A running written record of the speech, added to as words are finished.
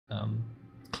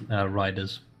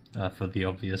riders for the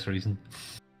obvious reason.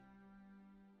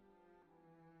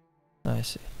 I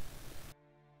see.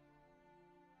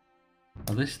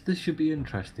 Well, this should be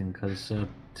interesting because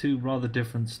two rather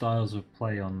different styles of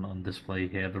play on display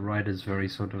here. The rider's very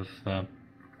sort of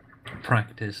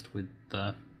practiced with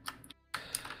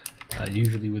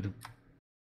usually with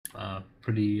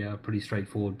pretty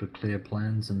straightforward but clear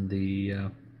plans, and the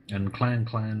and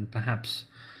Clan perhaps,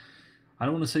 I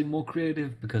don't want to say more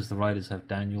creative because the riders have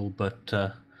Daniel, but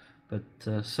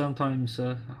sometimes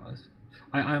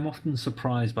I'm often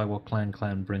surprised by what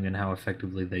Clan bring and how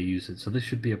effectively they use it. So this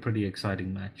should be a pretty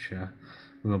exciting match.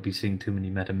 We won't be seeing too many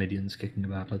meta minions kicking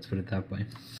about. Let's put it that way.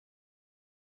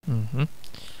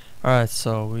 Alright,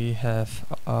 so we have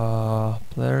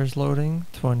players loading,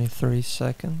 23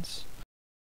 seconds.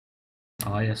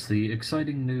 Ah, yes, the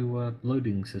exciting new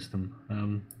loading system.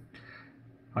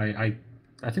 I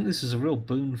think this is a real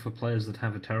boon for players that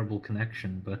have a terrible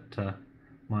connection, but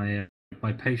my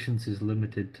patience is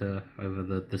limited to over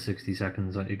the 60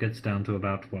 seconds. It gets down to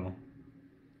about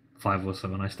 5 or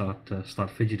so, and I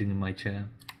start fidgeting in my chair.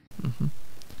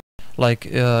 Like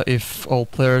if all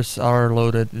players are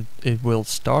loaded, it will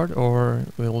start, or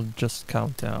will just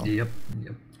count down? Yep.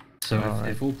 So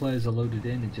if all players are loaded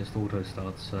in, it just auto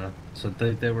starts. So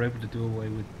they were able to do away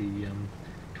with the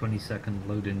 20-second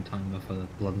load-in timer for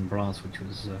Blood and Brass, which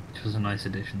was a nice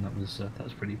addition. That was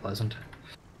pretty pleasant.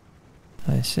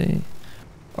 I see.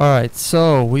 Alright,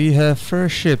 so we have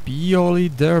first ship, Yoli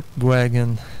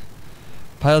Derpwagon,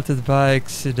 piloted by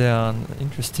Xidan.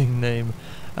 Interesting name.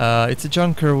 It's a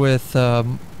junker with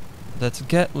that's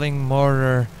Gatling,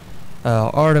 Mortar,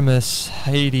 Artemis,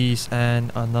 Hades,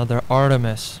 and another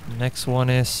Artemis. Next one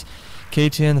is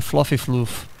KTN Fluffy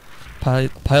Floof,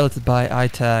 piloted by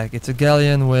ITAG. It's a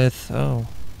galleon with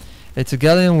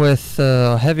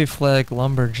heavy flag,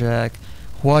 lumberjack,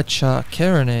 Huacha,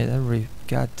 carronade, every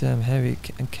goddamn heavy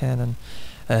cannon,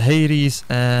 Hades,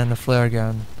 and a flare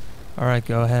gun. Alright,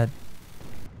 go ahead.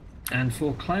 And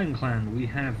for Clan, we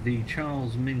have the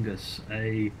Charles Mingus,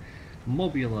 a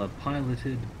Mobula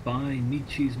piloted by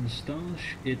Nietzsche's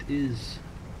Moustache. It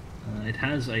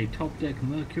has a top deck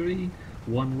Mercury,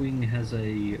 one wing has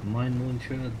a mine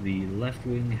launcher, the left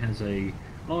wing has a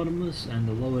Artemis, and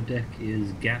the lower deck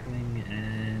is Gatling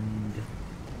and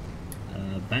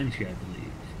Banshee, I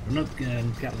believe. Not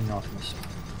Gatling, Artemis.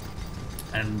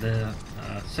 And the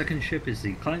second ship is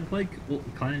the Clan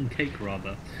Cake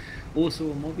rather.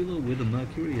 Also a Mobula with a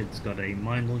Mercury. It's got a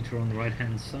mine launcher on the right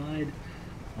hand side,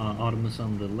 Artemis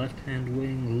on the left hand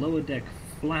wing, lower deck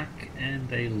Flak,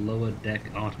 and a lower deck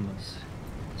Artemis.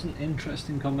 It's an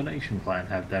interesting combination Clan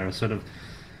have there, a sort of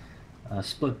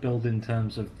split build in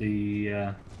terms of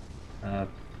the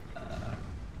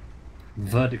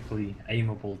vertically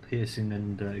aimable piercing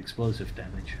and explosive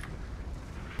damage.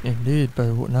 Indeed,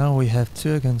 but now we have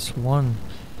 2 against 1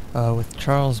 with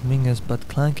Charles Mingus, but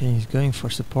Clanky is going for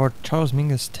support. Charles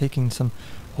Mingus taking some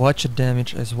Watcher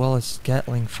damage as well as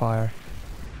Gatling fire.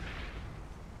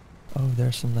 Oh,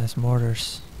 there's some nice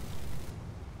mortars.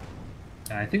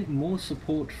 I think more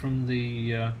support from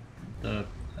the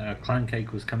Clan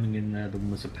Cake was coming in there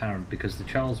than was apparent, because the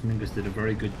Charles Mingus did a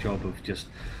very good job of just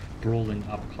brawling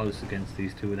up close against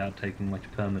these two without taking much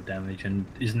perma damage, and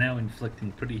is now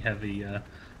inflicting pretty heavy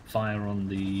fire on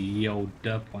the old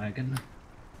derp wagon.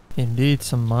 Indeed,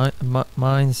 some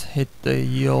mines hit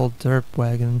the old derp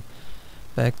wagon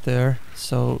back there,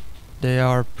 so they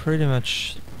are pretty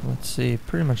much,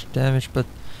 pretty much damaged, but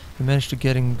they managed to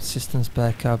getting systems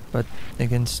back up. But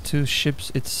against 2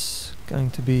 ships, it's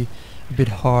going to be a bit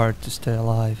hard to stay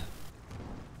alive.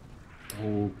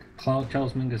 Oh,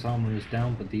 Charles Mingus' armor is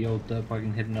down, but the old derp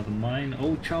wagon hit another mine.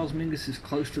 Oh, Charles Mingus is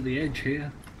close to the edge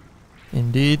here.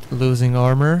 Indeed, losing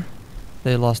armor.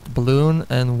 They lost the balloon,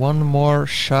 and one more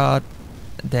shot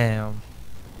down.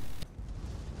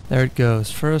 There it goes.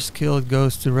 First kill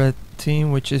goes to red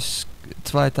team, which is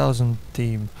 2000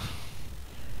 team.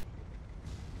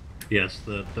 Yes,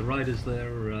 the riders there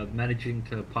managing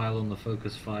to pile on the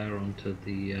focus fire onto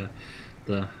the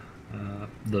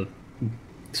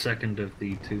second of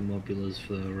the 2 mobulas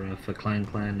for Clan,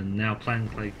 and now Clan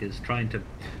is trying to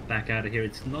back out of here.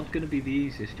 It's not going to be the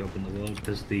easiest job in the world,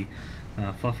 because the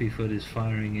Fluffyfoot is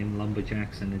firing in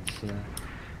lumberjacks, and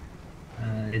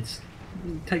it's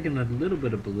taken a little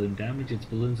bit of balloon damage. Its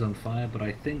balloon's on fire, but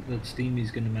I think that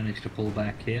Steamy's going to manage to pull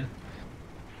back here.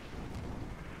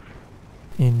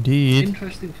 Indeed.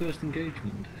 Interesting first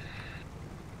engagement.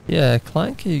 Yeah,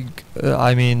 Clanky,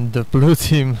 I mean the blue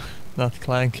team, not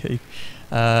Clanky,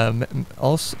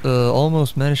 also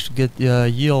almost managed to get the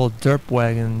Yield derp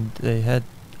wagon. They had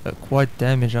quite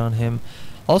damage on him.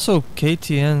 Also,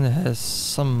 KTN has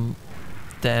some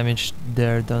damage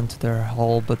there done to their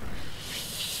hull, but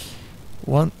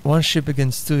one ship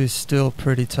against two is still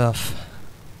pretty tough.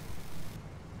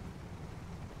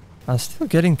 I'm still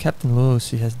getting Captain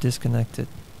Lewis. He has disconnected.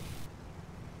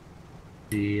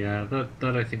 Yeah,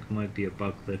 that I think might be a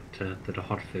bug that that a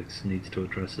hotfix needs to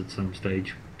address at some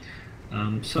stage.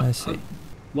 I see.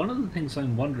 One of the things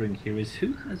I'm wondering here is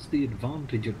who has the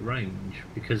advantage at range,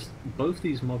 because both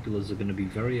these modulas are going to be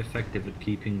very effective at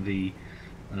keeping the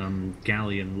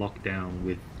galleon locked down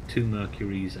with 2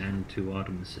 Mercuries and 2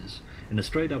 Artemises. In a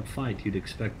straight-up fight, you'd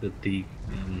expect that the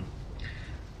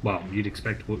well, you'd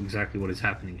expect exactly what is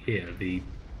happening here. The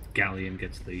galleon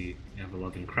gets the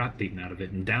ever-loving crap beaten out of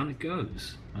it, and down it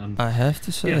goes. I have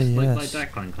to say, yes. yes. Like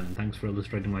that, Clan. Thanks for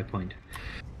illustrating my point.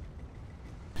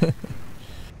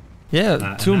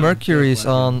 Yeah, 2 Mercuries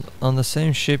on the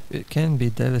same ship, it can be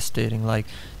devastating, like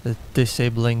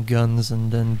disabling guns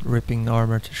and then ripping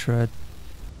armor to shred.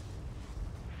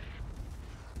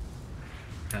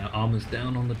 Armor's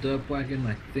down on the derp wagon.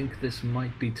 I think this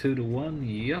might be 2 to 1.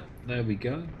 Yep, there we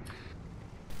go.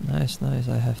 Nice,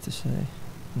 I have to say.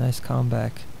 Nice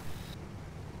comeback.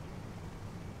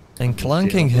 And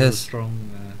Clanking has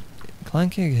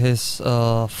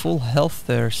full health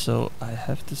there, so I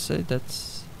have to say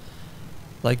that's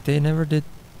like they never did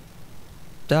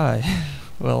die.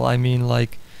 Well, I mean,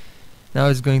 like now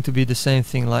it's going to be the same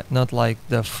thing, like not like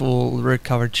the full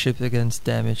recovered ship against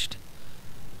damaged.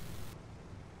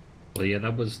 Well, yeah,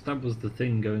 that was the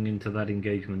thing going into that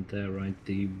engagement there, right?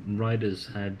 The Riders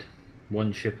had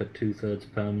 1 ship at 2/3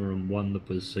 perma and 1 that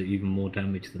was even more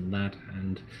damaged than that,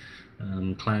 and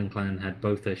Clan had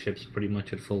both their ships pretty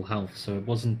much at full health, so it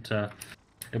wasn't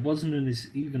as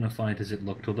even a fight as it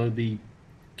looked. Although the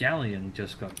galleon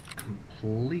just got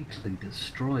completely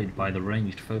destroyed by the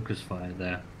ranged focus fire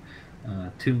there.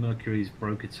 2 Mercuries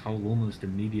broke its hull almost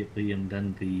immediately, and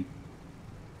then the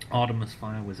Artemis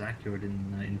fire was accurate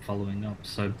in following up.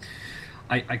 So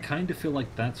I kind of feel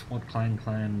like that's what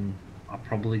Clan are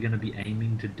probably going to be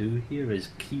aiming to do here, is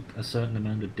keep a certain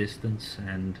amount of distance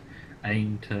and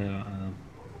aim to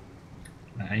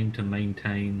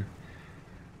maintain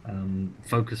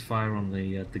focus fire on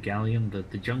the galleon.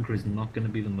 The Junker is not going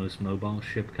to be the most mobile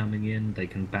ship coming in. They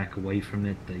can back away from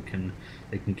it. They can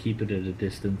keep it at a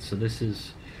distance. So this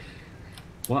is,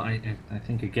 well, I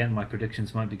think again my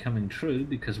predictions might be coming true,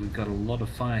 because we've got a lot of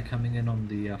fire coming in on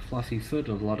the Fluffy Foot.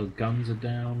 A lot of guns are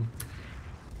down.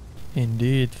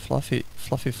 Indeed, Fluffy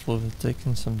Fluff has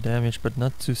taken some damage, but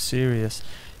not too serious.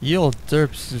 Yield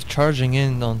Derps is charging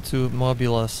in on 2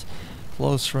 Mobulas.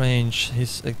 Close range,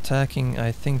 he's attacking,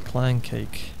 I think,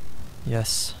 Clancake.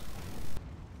 Yes.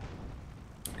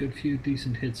 Good few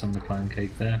decent hits on the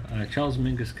Clancake there. Charles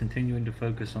Mingus continuing to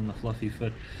focus on the Fluffy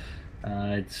Foot.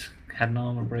 It's had an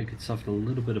armor break, it suffered a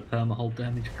little bit of permahull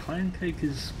damage. Clancake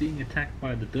is being attacked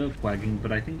by the derp wagon,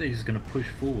 but I think they're just going to push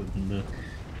forward, and the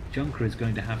Junker is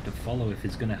going to have to follow if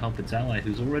it's going to help its ally,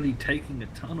 who's already taking a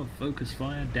ton of focus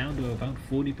fire, down to about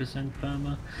 40%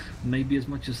 perma, maybe as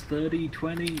much as 30,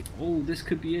 20. Oh, this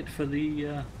could be it for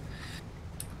the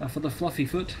Fluffy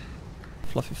Foot.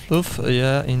 Fluffy Fluff,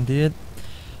 yeah, indeed.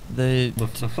 The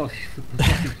Fluffy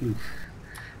Floof.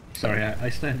 Sorry, I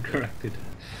stand corrected.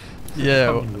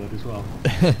 Yeah. Word as well.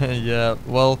 Yeah.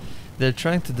 Well, they're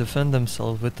trying to defend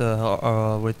themselves with the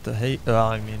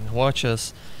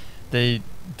watches. They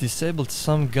disabled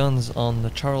some guns on the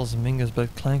Charles Mingus,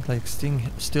 but Clank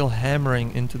still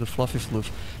hammering into the Fluffy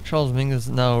Floof. Charles Mingus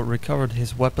now recovered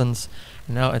his weapons,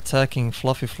 now attacking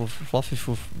Fluffy Floof. Fluffy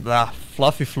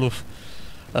Floof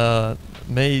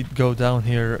may go down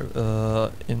here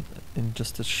in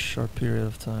just a short period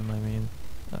of time. I mean,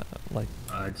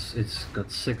 it's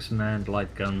got 6 manned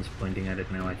light guns pointing at it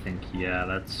now. I think, yeah,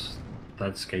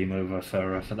 that's game over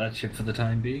for that ship for the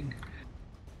time being.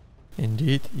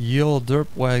 Indeed, Yule Derp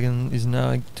Wagon is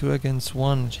now 2 against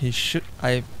 1.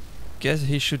 I guess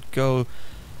he should go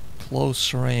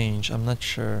close range. I'm not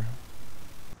sure.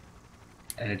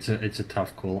 It's a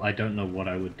tough call. I don't know what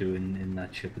I would do in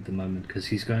that ship at the moment, because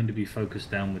he's going to be focused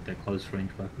down with their close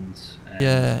range weapons. And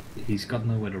yeah, he's got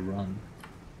nowhere to run.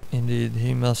 Indeed,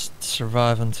 he must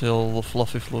survive until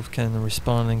Fluffy Fluff can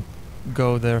respawn and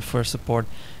go there for support.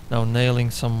 Now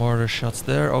nailing some mortar shots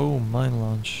there. Oh, mine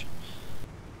launch.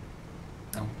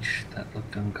 Ouch, that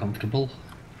looked uncomfortable.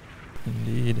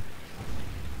 Indeed.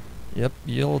 Yep,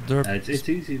 Yellow Derp. It's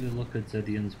easy to look at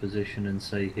Zedion's position and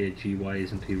say, here, gee, why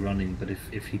isn't he running? But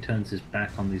if he turns his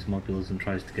back on these modules and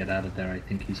tries to get out of there, I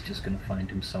think he's just going to find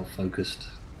himself focused.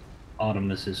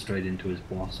 Artemis is straight into his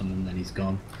blossom and then he's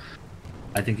gone.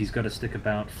 I think he's got to stick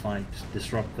about, fight,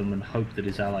 disrupt them, and hope that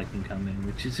his ally can come in,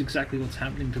 which is exactly what's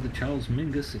happening to the Charles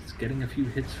Mingus. It's getting a few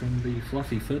hits from the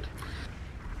Fluffy Foot.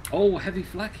 Oh, heavy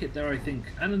flak hit there, I think,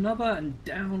 and another, and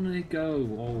down they go.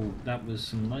 Oh, that was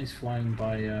some nice flying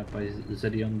by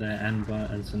Zedion there,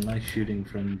 and some nice shooting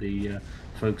from the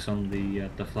folks on the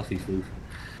Fluffy Floof.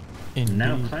 Indeed.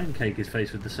 Now Clancake is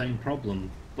faced with the same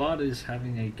problem, but is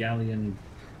having a galleon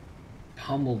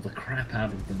pummel the crap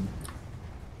out of them.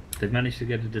 They've managed to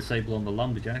get a disable on the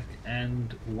Lumberjack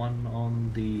and one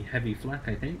on the heavy flak,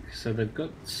 I think. So they've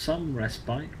got some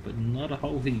respite, but not a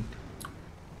whole heap.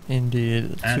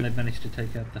 Indeed. And they've managed to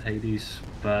take out the Hades,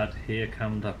 but here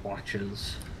come the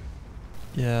Watchers.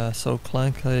 Yeah, so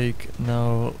Clancake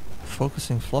now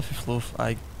focusing Fluffy Floof,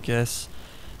 I guess.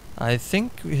 I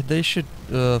think they should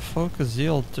focus the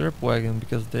old Derp Wagon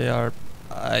because they are,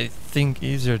 I think,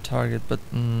 easier target, but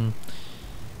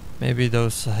maybe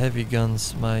those heavy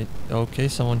guns might... Okay,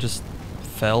 someone just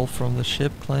fell from the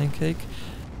ship, Clancake.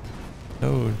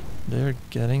 Oh, they're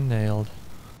getting nailed.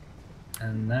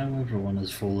 And now everyone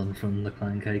has fallen from the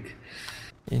Clancake.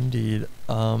 Indeed.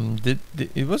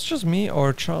 It was just me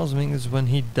or Charles Mingus when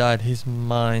he died, his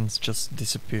mines just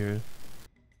disappeared?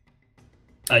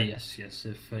 Yes.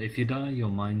 If you die, your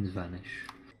mines vanish.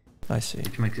 I see.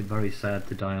 Which makes it very sad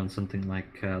to die on something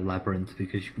like Labyrinth,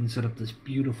 because you can set up this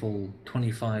beautiful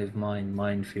 25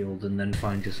 minefield and then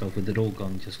find yourself with it all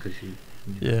gone just because you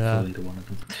fell into one of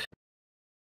them.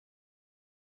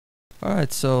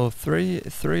 Alright, so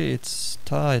 3-3, it's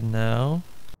tied now.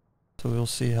 So we'll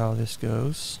see how this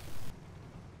goes.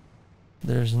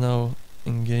 There's no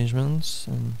engagements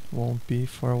and won't be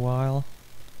for a while.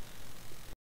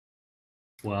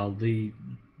 Well, the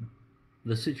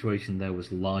situation there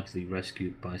was largely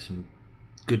rescued by some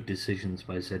good decisions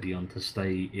by Zedion to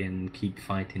stay in, keep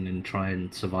fighting, and try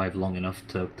and survive long enough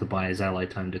to buy his ally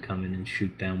time to come in and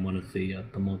shoot down one of the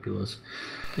mobilers.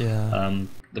 Yeah.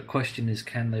 The question is,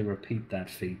 can they repeat that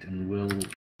feat, and will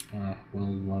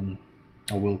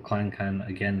Clancan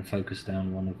again focus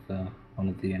down one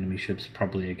of the enemy ships?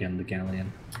 Probably again the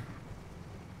galleon.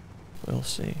 We'll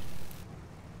see.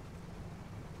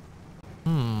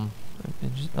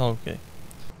 Okay.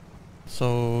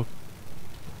 So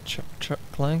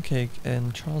Clancake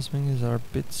and Charles Mingus are a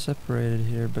bit separated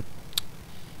here, but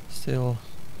still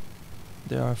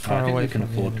they are far away from the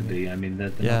enemy. I think they can afford to be. I mean,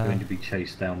 they're not going to be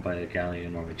chased down by a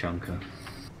galleon or a junker.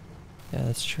 Yeah,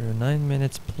 that's true. 9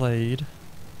 minutes played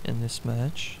in this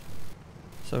match,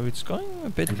 so it's going a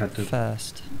bit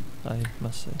fast, I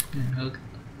must say. Yeah,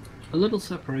 a little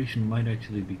separation might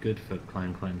actually be good for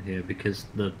Clan here, because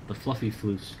the Fluffy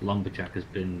Floof's Lumberjack has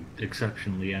been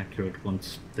exceptionally accurate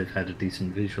once they've had a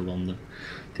decent visual on the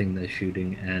thing they're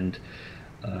shooting, and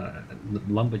the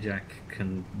Lumberjack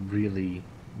can really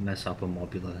mess up a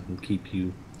mobula and keep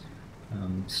you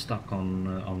stuck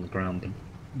on the ground. But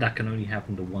that can only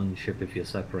happen to one ship if you're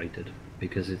separated,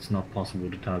 because it's not possible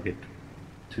to target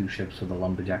 2 ships with a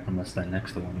Lumberjack unless they're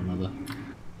next to one another.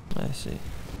 I see.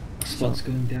 Spots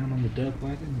going down on the Derp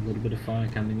Wagon, a little bit of fire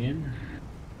coming in.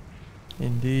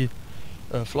 Indeed.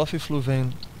 Fluffy Floof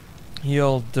and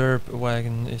Heel Derp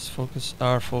Wagon is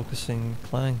focusing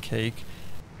Clancake,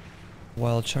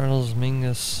 while Charles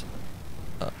Mingus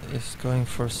is going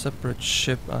for a separate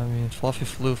ship. I mean, Fluffy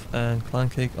Floof and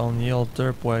Clancake on Heel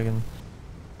Derp Wagon.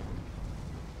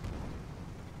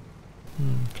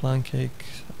 Clancake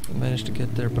managed to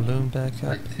get their balloon back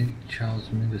up. I think Charles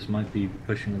Mingus might be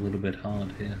pushing a little bit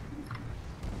hard here.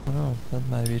 Oh, that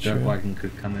might be true. Derp Wagon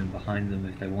could come in behind them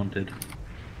if they wanted.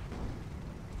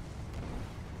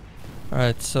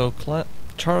 Alright, so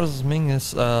Charles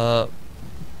Mingus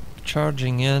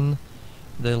charging in.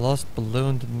 They lost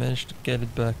balloon, they managed to get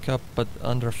it back up, but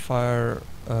under fire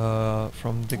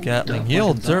from the Gatling.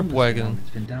 Heel Derp Wagon.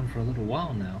 It's been down for a little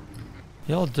while now.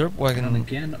 Heel Derp Wagon. And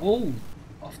again, oh,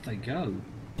 off they go.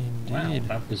 Indeed. Wow,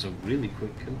 that was a really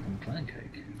quick kill from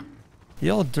Clancake. The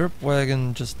old Derp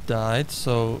Wagon just died,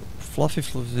 so Fluffy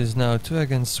Floof is now 2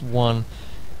 against 1.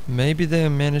 Maybe they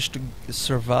managed to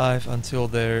survive until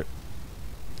their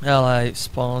ally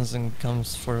spawns and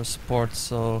comes for support,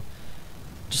 so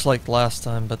just like last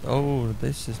time, but oh,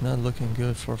 this is not looking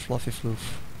good for Fluffy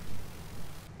Floof.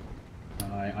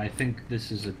 I think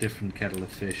this is a different kettle of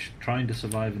fish. Trying to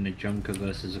survive in a junker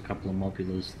versus a couple of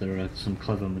mobulas, there are some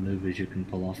clever maneuvers you can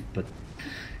pull off, but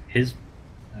his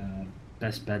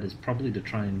best bet is probably to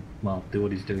try and, well, do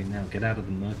what he's doing now, get out of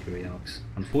the Mercury arcs.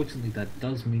 Unfortunately, that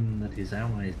does mean that his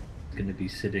ally is going to be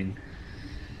sitting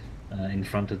in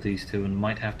front of these two and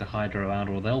might have to hydro out,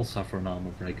 or they'll suffer an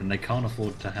armor break, and they can't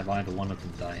afford to have either one of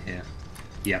them die here.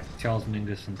 Yeah, Charles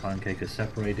Mingus and Clancake are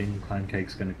separating.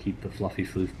 Clancake's going to keep the fluffy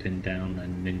floof pinned down,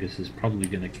 and Mingus is probably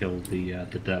going to kill the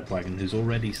derp wagon, who's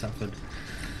already suffered.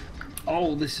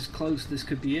 Oh, this is close. This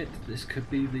could be it. This could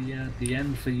be the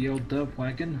end for your derp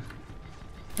wagon.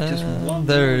 Just one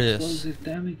there more it is. explosive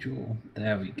damage. Oh,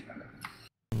 there we go.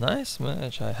 Nice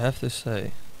match, I have to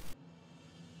say.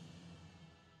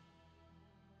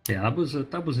 Yeah,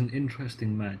 that was an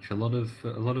interesting match. A lot of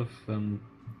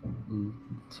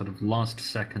sort of last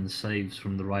second saves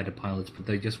from the rider pilots, but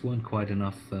they just weren't quite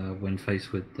enough when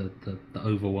faced with the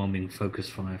overwhelming focus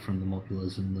fire from the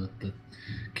modulas and the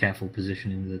careful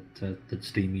positioning that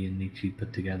Steamy and Nietzsche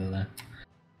put together there.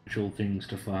 Actual things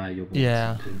to fire your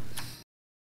bullets into.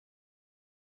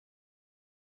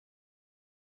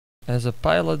 As a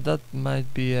pilot, that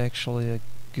might be actually a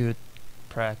good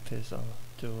practice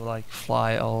to like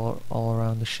fly all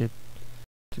around the ship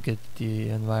to get the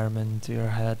environment into your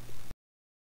head.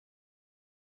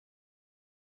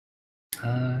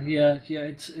 I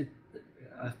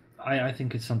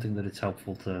think it's something that it's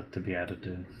helpful to be able to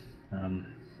do.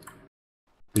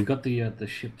 We've got the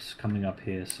ships coming up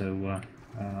here, so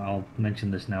I'll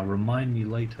mention this now. Remind me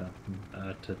later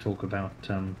to talk about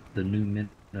the new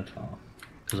Minotaur,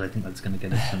 because I think that's going to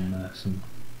get us some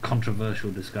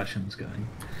controversial discussions going.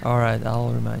 Alright,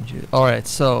 I'll remind you. Alright,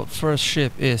 so first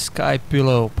ship is Sky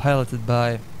Pillow, piloted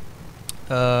by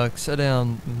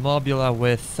Xedeon Mobula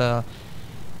with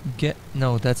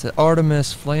that's an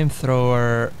Artemis,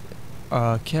 Flamethrower,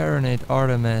 Caronate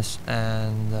Artemis,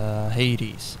 and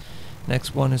Hades.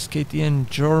 Next one is KTN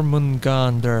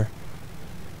Jormungandr,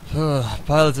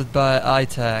 piloted by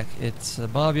ITAC. It's a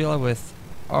Mobula with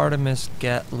Artemis,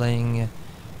 Gatling,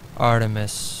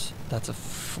 Artemis. That's a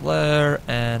Flare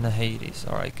and a Hades.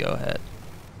 Alright, go ahead.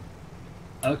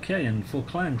 Okay, and for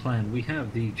Clan, we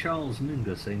have the Charles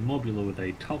Mingus, a Mobula with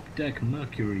a top deck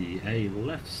Mercury, a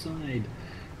left side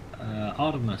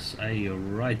Artemis, a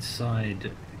right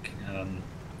side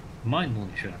mine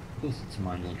launcher. Of course it's a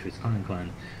mine launcher, it's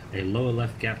Clan. A lower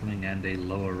left Gatling and a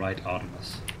lower right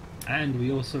Artemis. And we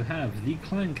also have the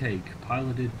Clancake,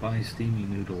 piloted by Steamy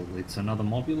Noodle. It's another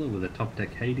Mobula with a top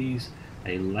deck Hades,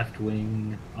 a left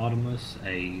wing Artemis,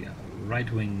 a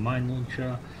right wing mine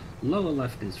launcher, lower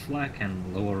left is Flak,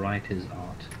 and lower right is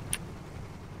Art.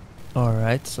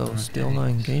 Alright, so still no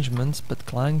engagements, but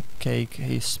Clancake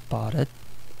is spotted.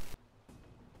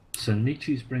 So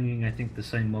Nietzsche's bringing, I think, the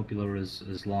same Mobula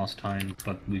as last time,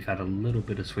 but we've had a little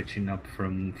bit of switching up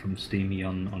from Steamy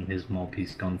on his mob.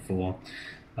 He's gone for...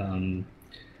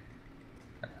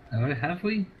 have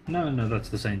we? No, that's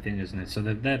the same thing, isn't it? So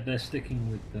they're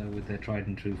sticking with their tried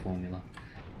and true formula.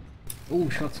 Oh,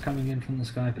 shots coming in from the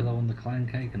Sky Pillow on the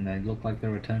Clancake, and they look like they're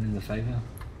returning the favor.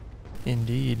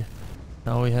 Indeed.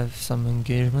 Now we have some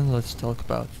engagement. Let's talk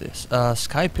about this.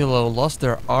 Sky Pillow lost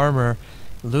their armor,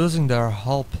 losing their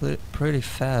hull pretty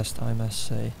fast, I must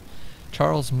say.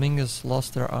 Charles Mingus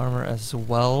lost their armor as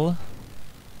well,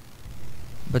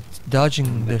 but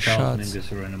dodging the Charles shots.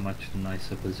 Mingus are in a much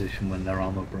nicer position when their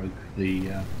armor broke.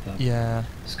 The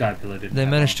Sky Pillow didn't. They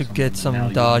managed to get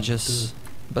some dodges,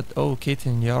 but Kate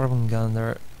and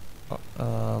Jormungandr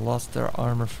lost their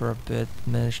armor for a bit,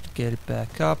 managed to get it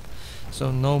back up,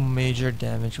 so no major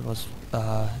damage was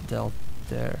dealt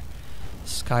there.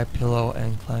 Sky Pillow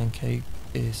and Clancake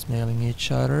is nailing each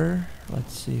other.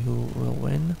 Let's see who will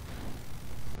win.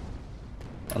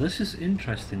 Well, this is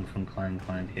interesting from Clan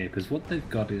here, because what they've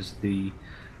got is the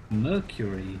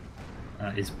Mercury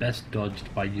is best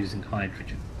dodged by using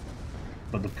hydrogen.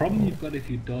 But the problem you've got if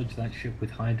you dodge that ship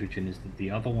with hydrogen is that the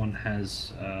other one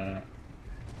has a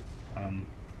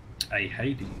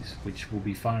Hades, which will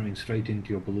be firing straight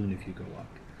into your balloon if you go up.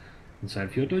 And so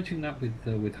if you're dodging that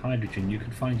with hydrogen, you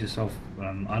can find yourself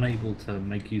unable to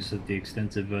make use of the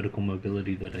extensive vertical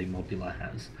mobility that a Mobula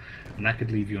has. And that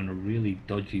could leave you in a really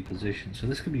dodgy position. So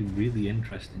this could be really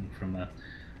interesting from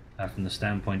the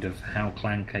standpoint of how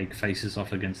Clancake faces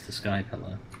off against the Sky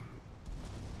Pillow.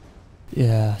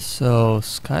 Yeah, so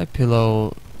Sky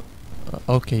Pillow...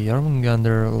 okay,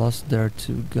 Jormungandr lost their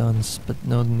 2 guns, but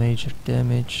no major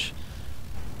damage.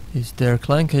 Is their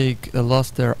Clancake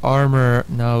lost their armor,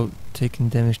 now taking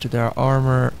damage to their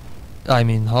armor,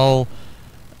 hull.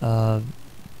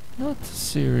 Not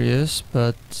serious,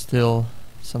 but still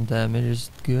some damage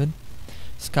is good.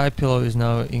 Sky Pillow is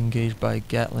now engaged by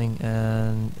Gatling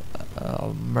and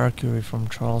Mercury from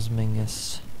Charles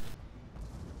Mingus.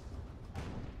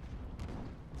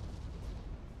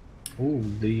 Oh,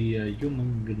 the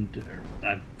Jormungandr.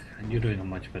 You're doing a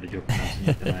much better job pronouncing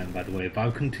it than I am, by the way. But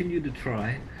I'll continue to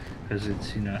try, because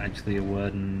it's actually a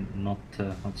word and not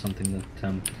something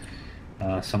that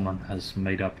someone has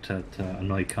made up to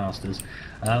annoy casters.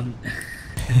 Um,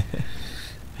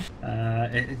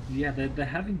 yeah, they're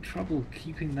having trouble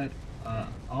keeping that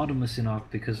Artemis in arc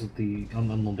because of the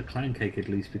on the clan cake at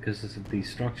least because of the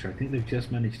structure. I think they've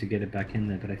just managed to get it back in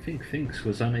there, but I think Finks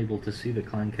was unable to see the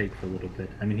clan cake for a little bit.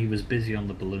 I mean, he was busy on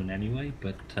the balloon anyway,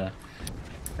 but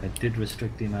it did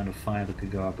restrict the amount of fire that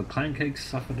could go up. But clan cake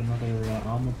suffered another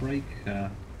armor break.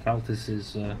 Faltis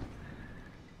is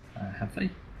have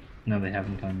they? No, they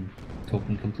haven't. I'm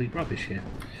talking complete rubbish here.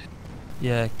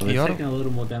 Yeah, Well, they've taken a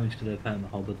little more damage to their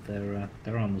perma-hull, but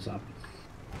their armor's up.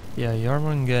 Yeah,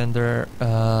 Jormungandr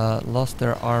lost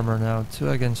their armor now. 2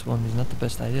 against 1 is not the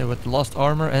best idea, but lost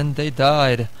armor and they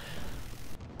died.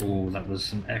 Oh, that was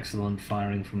some excellent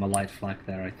firing from a light flak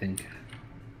there, I think.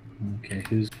 Okay,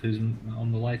 who's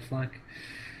on the light flak?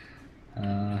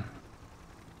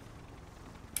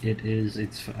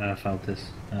 It's Faltis.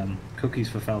 Cookies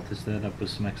for Faltis there. That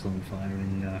was some excellent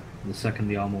firing. The second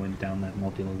the armor went down, that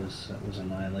module was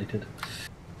annihilated.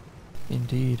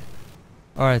 Indeed.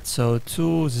 Alright, so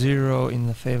 2-0 in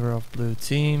the favor of blue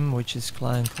team, which is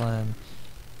Clan.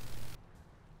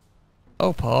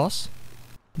 Oh, pause.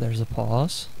 There's a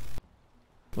pause.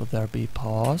 Will there be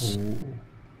pause?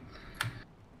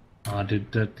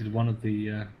 Did one of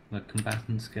the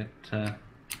combatants get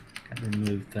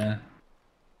removed there?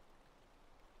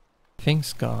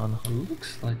 Thing's gone. It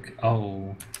looks like...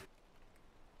 Oh,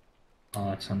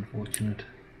 it's unfortunate.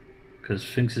 Because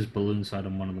Finks is balloon side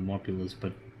on one of the modulars,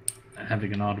 but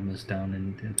having an Artemis down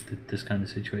in this kind of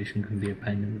situation can be a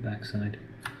pain in the backside.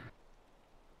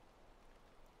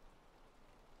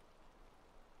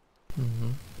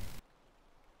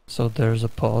 So there's a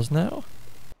pause now?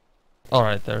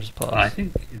 Alright, there's a pause. I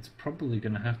think it's probably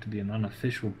going to have to be an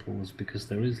unofficial pause because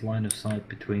there is line of sight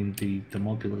between the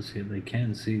modulars here. They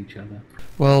can see each other.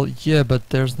 Well, yeah, but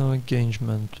there's no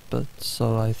engagement, but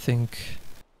so I think...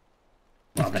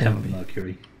 Well, they have a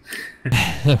Mercury.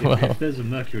 If there's a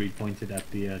Mercury pointed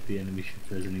at the enemy ship,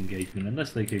 there's an engagement,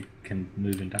 unless they can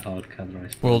move into hard cover, I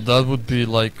suppose. Well, that would be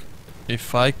like,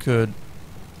 if I could...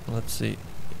 Let's see.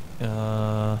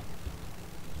 Where's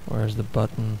the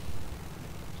button?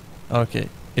 Okay,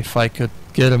 if I could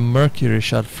get a Mercury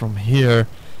shot from here,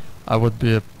 I would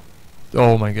be a...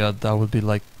 Oh my god, that would be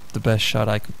like the best shot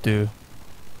I could do.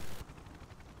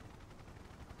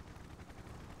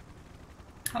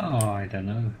 Oh, I don't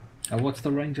know. What's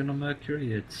the range on a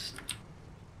Mercury? It's...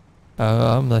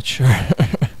 I'm not sure.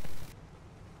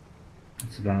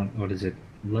 It's about, what is it?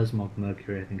 Lesmog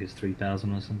Mercury, I think is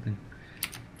 3,000 or something.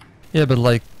 Yeah, but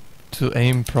like, to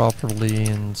aim properly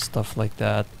and stuff like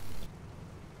that.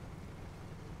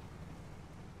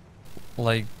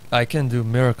 Like, I can do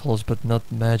miracles, but not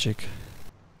magic.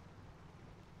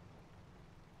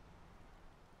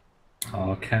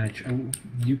 Oh, Catch. Oh,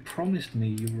 you promised me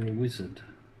you were a wizard.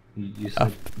 You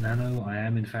said, Nano, I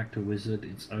am in fact a wizard,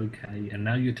 it's okay, and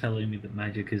now you're telling me that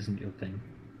magic isn't your thing.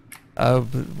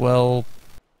 Well,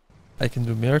 I can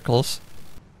do miracles,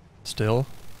 still.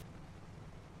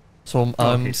 So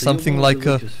I'm okay, so something you're more like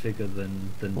a... religious figure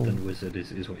than wizard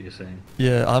is what you're saying.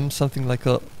 Yeah, I'm something like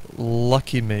a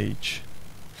lucky mage.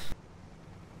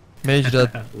 Mage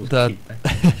that...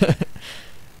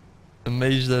 a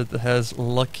mage that has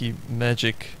lucky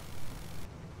magic.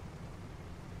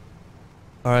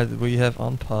 Alright, we have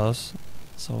on pause,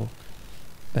 so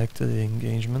back to the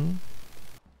engagement.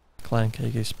 Clan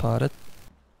Cake is spotted.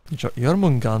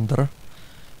 Jormungandr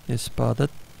is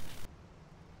spotted.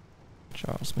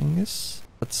 Charles Mingus,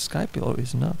 but Skypillow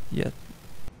is not yet.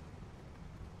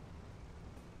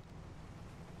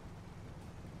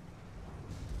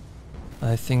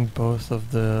 I think both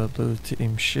of the blue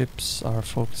team ships are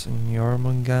focusing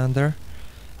Jormungandr.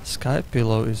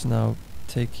 Skypillow is now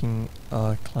taking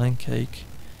Clan Cake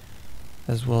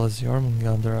as well as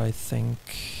Jormungandr, I think,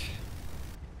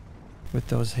 with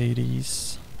those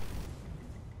Hades.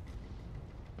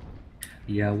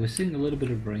 Yeah, we're seeing a little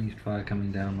bit of ranged fire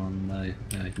coming down on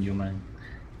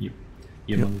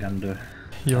Jormungandr.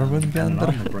 Jormungandr.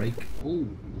 Armor break.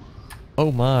 Ooh.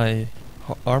 Oh my!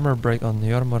 Armor break on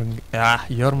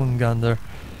Jormungandr.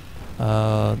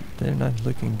 They're not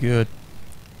looking good.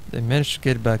 They managed to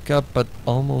get back up, but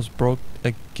almost broke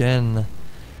again.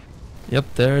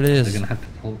 Yep, there it is. They're gonna have to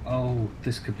pull. Oh,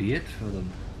 this could be it for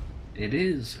them. It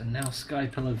is, and now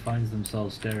Skypillow finds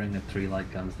themselves staring at 3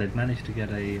 light guns. They've managed to get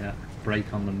a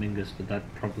break on the Mingus, but that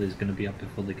probably is going to be up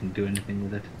before they can do anything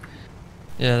with it.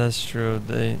 Yeah, that's true.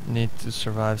 They need to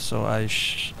survive, so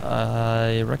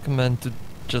I recommend to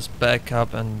just back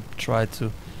up and try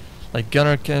to... Like,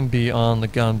 gunner can be on the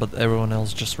gun, but everyone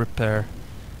else just repair.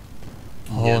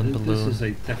 Pollen this balloon. is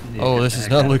definitely a Oh, get this the is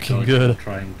heck not out of looking dodge good. or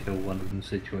try and kill one of them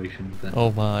situation. But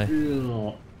Oh my.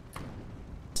 ugh,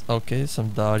 Okay, some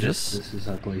dodges. this is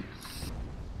ugly.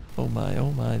 Oh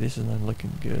my, this is not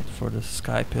looking good for the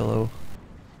sky pillow.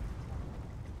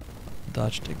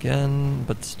 Dodged again,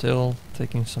 but still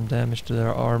taking some damage to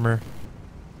their armor.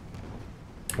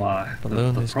 Why?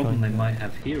 Balloon The is problem they going might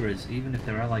down. have here is even if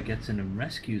their ally gets in and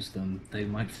rescues them, they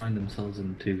might find themselves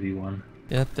in 2v1.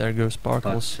 Yep, there goes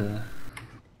Sparkles. But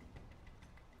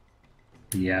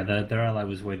yeah, their ally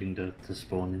was waiting to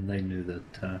spawn, and they knew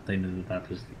that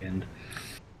was the end.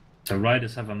 So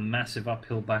Riders have a massive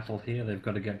uphill battle here. They've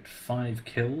got to get 5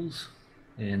 kills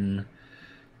in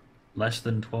less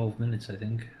than 12 minutes, I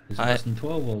think. Is it less than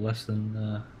 12 or less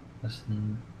than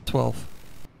 12.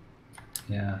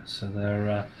 Yeah, so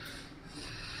they're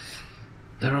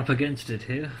up against it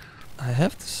here. I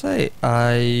have to say,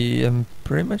 I am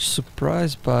pretty much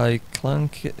surprised by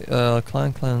Clan's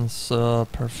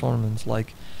performance.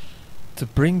 Like, to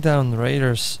bring down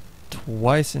Raiders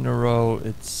twice in a row,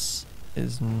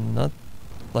 is not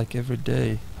like every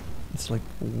day. It's like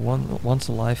once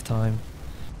a lifetime.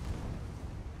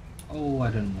 Oh,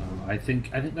 I don't know. I think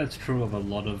that's true of a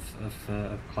lot of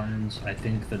clans. I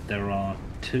think that there are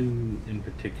 2 in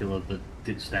particular that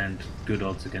did stand good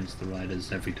odds against the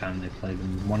Riders every time they play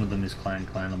them. One of them is Clan,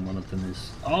 and one of them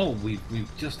is... Oh, we've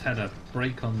just had a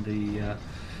break on the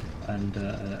and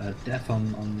a death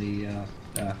on the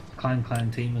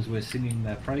Clan team as we're singing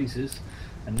their praises.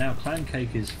 And now Clan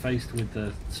Cake is faced with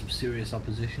some serious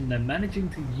opposition. They're managing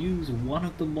to use one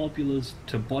of the mobulas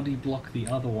to body block the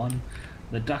other one.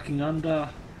 They're ducking under,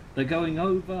 they're going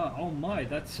over. Oh my,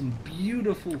 that's some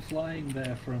beautiful flying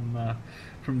there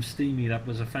from Steamy. That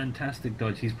was a fantastic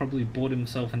dodge. He's probably bought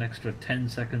himself an extra 10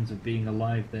 seconds of being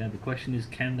alive there. The question is,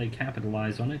 can they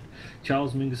capitalize on it?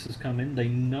 Charles Mingus has come in. They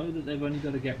know that they've only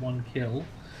got to get 1 kill.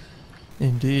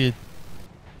 Indeed.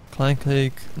 Clank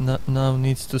now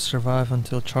needs to survive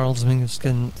until Charles Mingus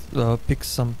can pick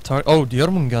some target. Oh, the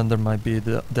Jormungandr might be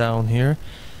down here.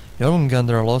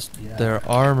 Jormungandr lost their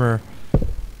armor.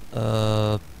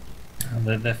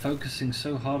 They're focusing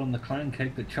so hard on the Clan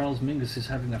Cake that Charles Mingus is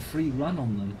having a free run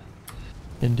on them.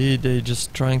 Indeed, they're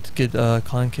just trying to get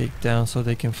Clan Cake down so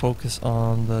they can focus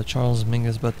on the Charles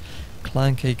Mingus, but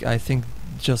Clan Cake, I think,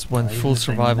 just went full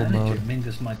survival mode.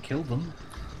 Mingus might kill them.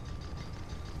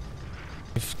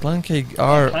 If Clan Cake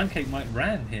are... Clan Cake might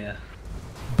ram here.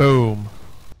 Boom.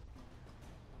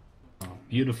 Oh,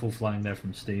 beautiful flying there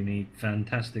from Steamy.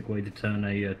 Fantastic way to turn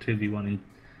a 2v1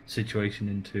 situation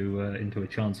into a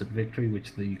chance at victory,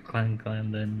 which the Clan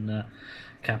then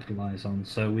capitalize on.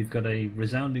 So we've got a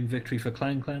resounding victory for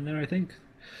Clan there, I think.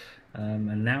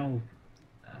 And now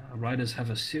Riders have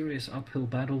a serious uphill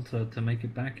battle to make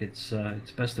it back. It's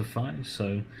best of 5,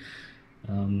 so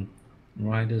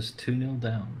Riders 2-0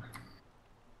 down.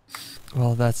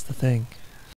 Well, that's the thing.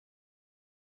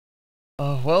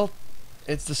 Well,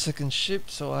 it's the second ship,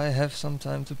 so I have some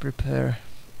time to prepare.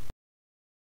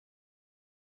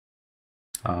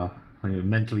 Are you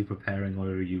mentally preparing, or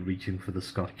are you reaching for the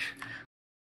scotch?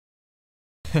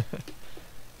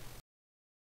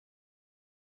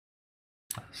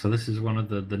 So this is one of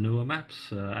the newer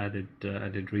maps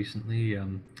added recently,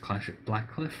 Clash at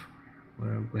Blackcliff,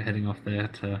 where we're heading off there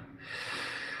to...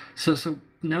 So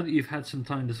now that you've had some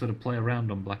time to sort of play around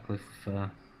on Blackcliff,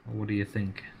 what do you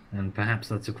think? And perhaps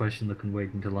that's a question that can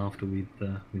wait until after we'd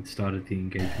started the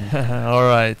engagement.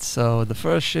 Alright, so the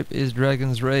first ship is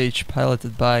Dragon's Rage,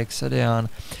 piloted by Xedeon.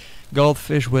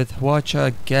 Goldfish with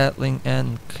Hwacha, Gatling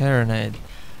and Carronade.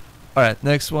 Alright,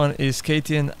 next one is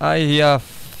KTN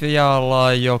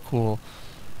Eyjafjallajökull.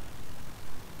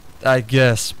 I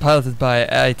guess, piloted by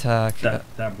Aitak.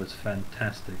 That was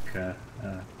fantastic, Kaj.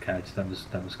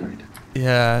 That was great.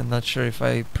 Yeah, not sure if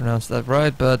I pronounced that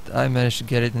right, but I managed to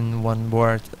get it in one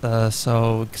word.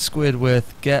 So Squid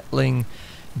with Gatling,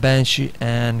 Banshee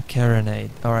and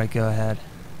Carronade. Alright, go ahead.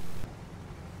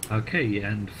 Okay,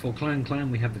 and for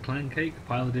Clan we have the Clan Cake,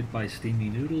 piloted by Steamy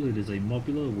Noodle. It is a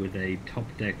Mobula with a top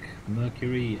deck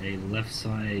Mercury, a left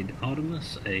side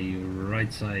Artemis, a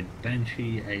right side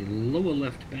Banshee, a lower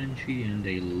left Banshee, and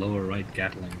a lower right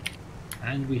Gatling.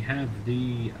 And we have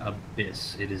the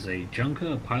Abyss. It is a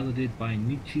Junker piloted by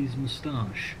Nietzsche's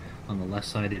Moustache. On the left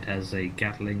side it has a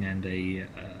Gatling and a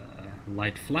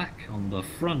light flak. On the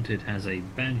front it has a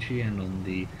Banshee, and on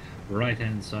the right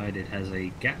hand side it has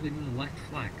a Gatling and a light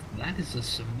flak. That is a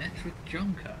symmetric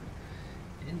Junker.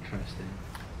 Interesting.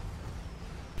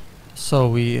 So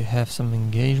we have some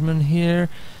engagement here.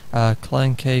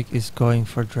 Clan Cake is going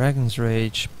for Dragon's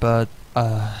Rage, but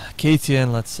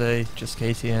KTN, let's say, just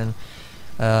KTN,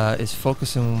 is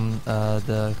focusing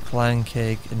the Clan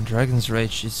Cake, and Dragon's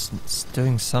Rage is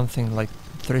doing something like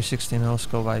 360 no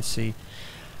scope, I see.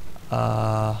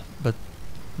 But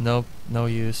nope, no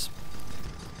use.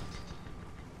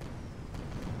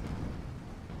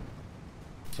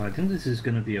 So I think this is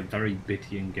going to be a very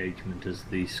bitty engagement as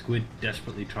the squid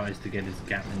desperately tries to get his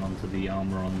Gatling onto the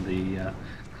armor on the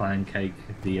Clan Cake.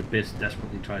 The Abyss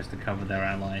desperately tries to cover their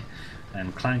ally,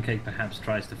 and Clan Cake perhaps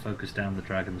tries to focus down the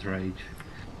Dragon's Rage.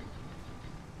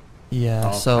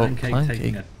 Yeah, so Clan Cake Cake.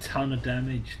 taking a ton of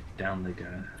damage, down they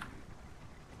go.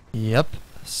 Yep,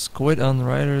 Squid on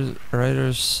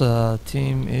Raiders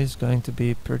team is going to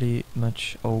be pretty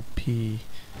much OP.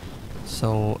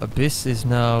 So Abyss is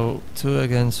now 2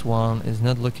 against 1, is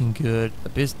not looking good.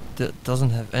 Abyss doesn't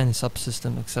have any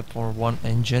subsystem except for 1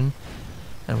 engine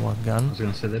and 1 I gun. was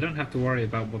going to say, they don't have to worry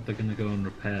about what they're going to go and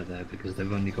repair there because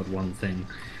they've only got one thing.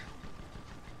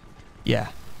 Yeah.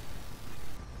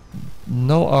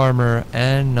 No armor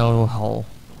and no hull.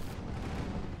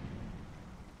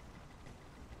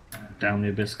 Down the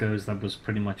Abyss goes. That was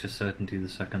pretty much a certainty the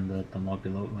second that the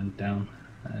Mobula went down.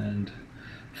 And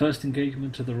first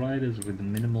engagement to the Riders with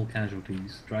minimal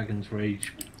casualties. Dragon's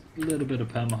Rage, a little bit of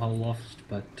permahull lost,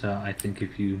 but I think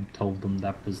if you told them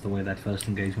that was the way that first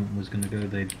engagement was going to go,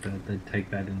 they'd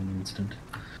take that in an instant.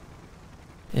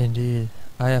 Indeed.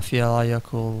 Ayafia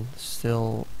Yakul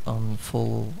still on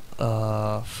full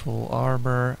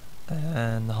armor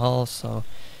and hull, so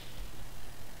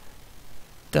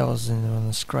that wasn't even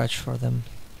a scratch for them.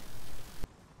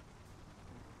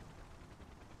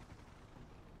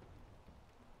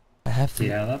 I have to.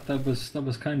 Yeah, that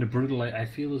was kind of brutal. I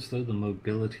feel as though the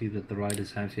mobility that the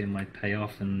Riders have here might pay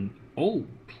off, and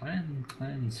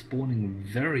Clan spawning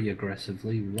very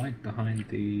aggressively right behind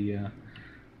the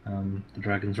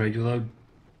Dragon's Rage. Although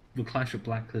the Clash of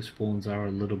Blacklist spawns are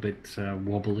a little bit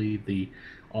wobbly, the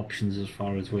options as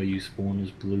far as where you spawn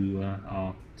as blue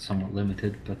are somewhat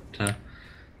limited, but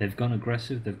they've gone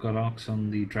aggressive. They've got arcs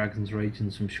on the Dragon's Rage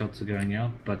and some shots are going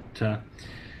out, but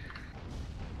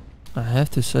I have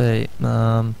to say,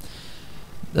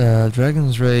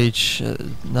 Dragon's Rage,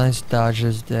 nice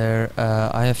dodges there.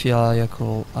 Ayafia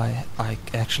Yakul, I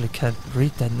actually can't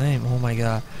read that name. Oh my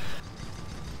god.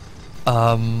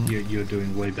 You're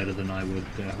doing way better than I would.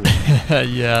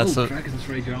 Yeah. So Dragon's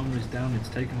Rage armor is down. It's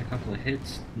taken a couple of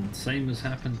hits. And same has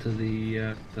happened to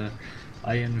the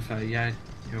Ayafia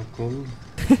Yakul.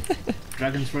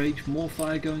 Dragon's Rage, more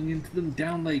fire going into them.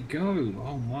 Down they go.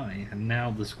 Oh my! And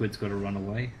now the squid's got to run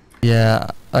away. yeah,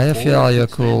 Ayafia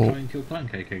Yakul. Try and kill Clan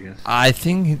Cake, I guess. I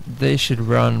think they should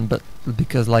run, but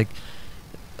because like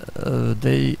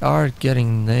they are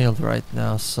getting nailed right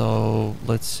now. So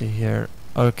let's see here.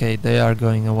 Okay, they are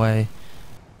going away.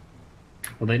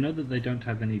 Well, they know that they don't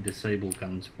have any disable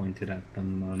guns pointed at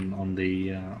them on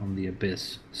the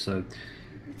Abyss. So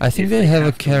I think they have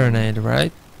a carronade,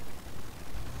 right?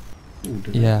 Ooh,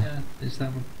 do Yeah. Is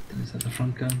that the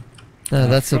front gun? No,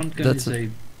 that's an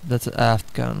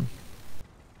aft gun.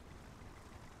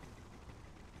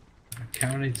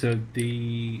 Carronade. So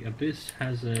the Abyss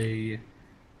has a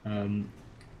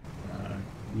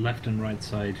left and right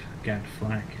side Gat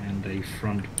flak and a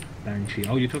front Banshee.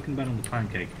 Oh, you're talking about on the Clan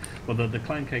Cake. Well, the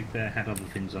Clan Cake there had other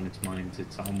things on its minds.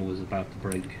 Its armor was about to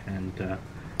break, and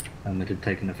it had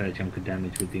taken a fair chunk of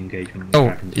damage with the engagement. With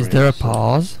Dragon's Is Rage, there a so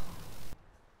pause?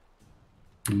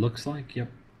 looks like, yep.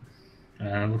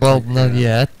 Well, like, not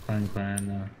yet.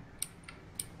 Clan.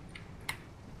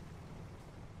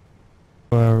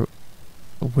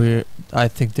 I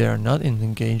think they are not in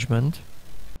engagement.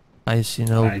 I see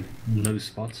no. No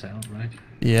spots out, right?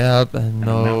 Yeah, and And a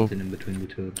no. mountain in between the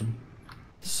two of them.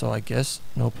 So I guess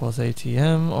no pause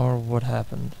ATM, or what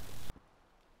happened?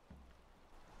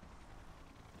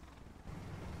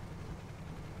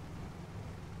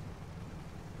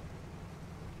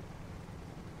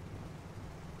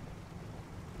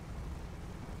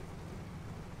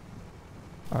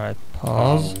 Alright,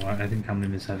 pause. Oh, I think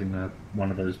Hamlin is having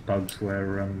one of those bugs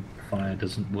where fire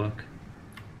doesn't work.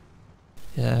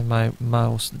 Yeah, my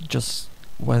mouse just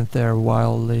went there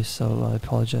wildly, so I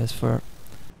apologize for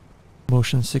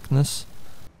motion sickness.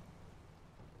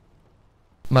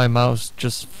 My mouse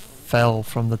just fell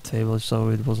from the table, so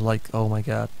it was like, oh my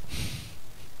god.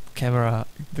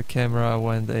 The camera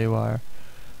went AWire.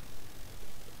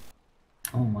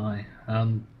 Oh my.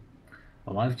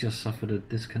 Well, I've just suffered a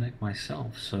disconnect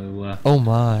myself, so Oh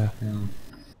my. yeah.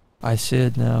 I see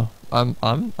it now. I'm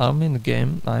in the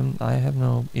game. I have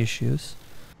no issues.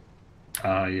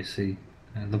 Ah, you see.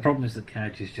 The problem is that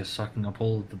Kaj is just sucking up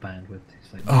all of the bandwidth.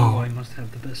 He's like, Oh. oh, I must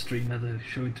have the best stream ever.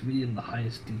 Show it to me in the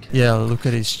highest detail. Yeah, look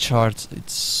at his charts.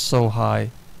 It's so high.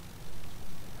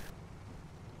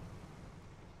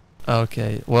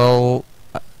 Okay, well,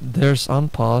 there's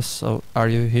unpause, so are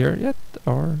you here yet,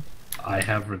 or? I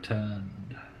have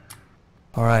returned.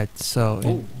 Alright, so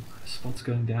Oh, spots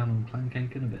going down on Clank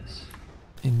and Abyss.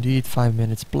 indeed 5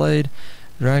 minutes played.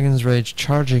 Dragon's Rage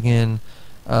charging in.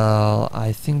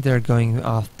 I think they're going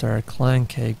after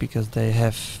Clancake because they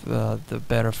have the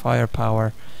better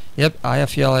firepower. Yep,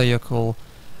 Ayafyala Yokul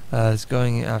is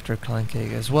going after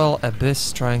Clancake as well.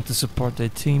 Abyss trying to support their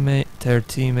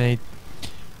teammate.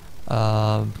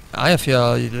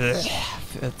 Ayafyala,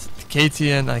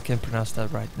 KTN, I can pronounce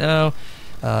that right now.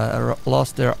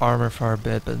 Lost their armor for a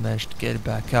bit, but managed to get it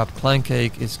back up.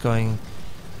 Clancake is going.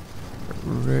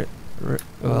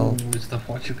 Well, is the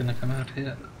Watcher gonna come out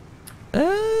here?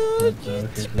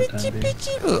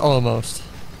 Almost.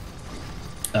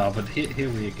 No, but here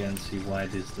we again see why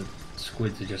it is that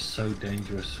squids are just so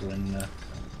dangerous when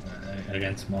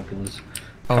against mobilers.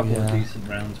 Oh, Couple of yeah. decent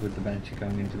rounds with the Banshee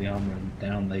going into the armor and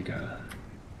down they go.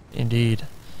 Indeed.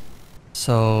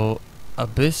 So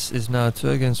Abyss is now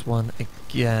 2 against 1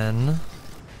 again.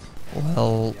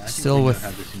 Well, Yeah, I think still we know with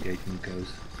how this engagement goes.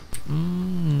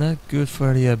 not good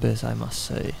for the Abyss, I must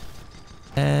say.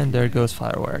 And there goes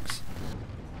fireworks.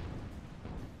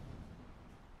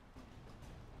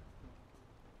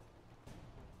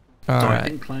 So I Alright.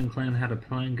 think Clan had a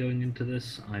plan going into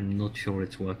this. I'm not sure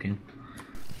it's working.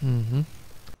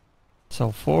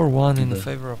 So 4-1 in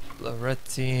favor of the red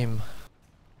team.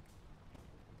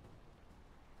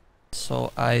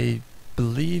 So I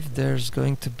believe there's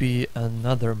going to be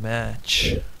another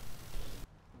match.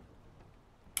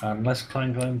 Unless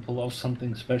Clan pull off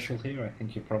something special here, I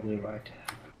think you're probably right.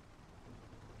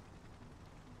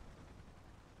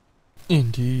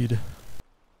 Indeed.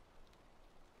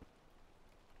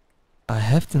 I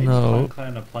have to Maybe know.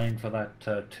 Clan are playing for that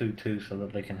 2-2 so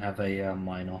that they can have a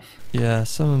mine off. Yeah,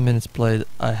 7 minutes played.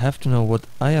 I have to know what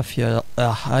Ayafyala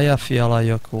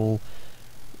Yokul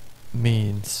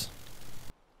means.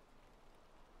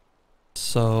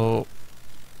 So,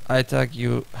 Itak,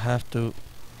 you have to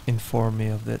inform me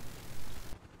of that.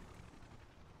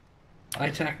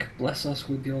 Itak, bless us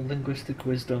with your linguistic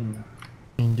wisdom.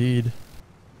 Indeed.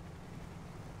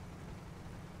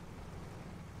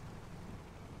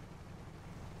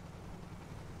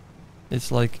 It's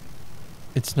like,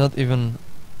 it's not even,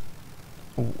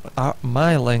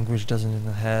 my language doesn't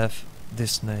even have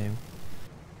this name.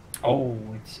 Oh,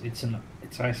 it's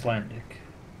Icelandic.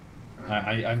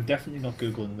 I'm definitely not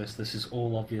googling this. This is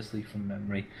all obviously from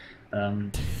memory.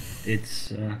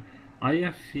 It's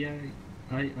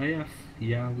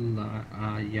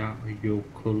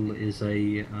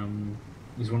Eyjafjallajökull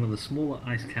is one of the smaller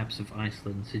ice caps of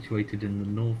Iceland, situated in the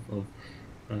north of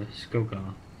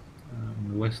Skogar,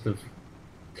 west of.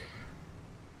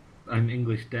 I'm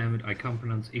English, damn it! I can't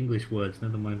pronounce English words.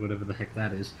 Never mind whatever the heck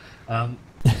that is. So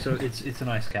it's an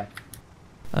ice cap.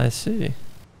 I see.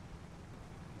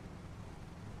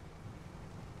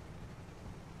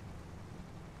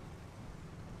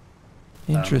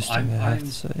 Interesting, I have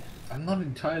to say. I'm not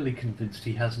entirely convinced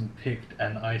he hasn't picked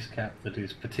an ice cap that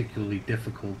is particularly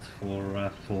difficult for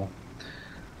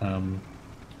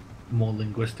more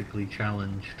linguistically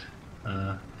challenged,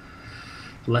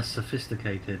 less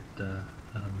sophisticated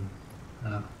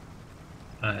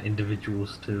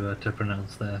individuals to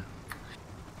pronounce there.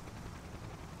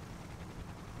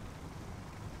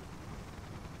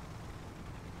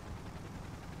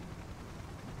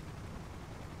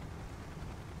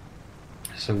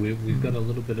 So we've got a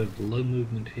little bit of low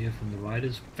movement here from the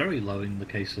riders. Very low in the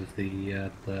case of the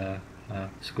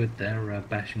squid there,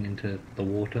 bashing into the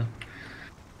water.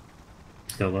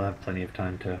 Still, they'll have plenty of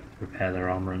time to repair their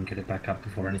armor and get it back up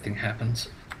before anything happens.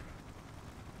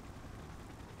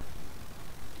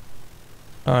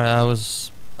 Alright,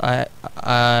 I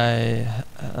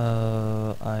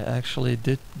actually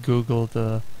did Google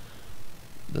the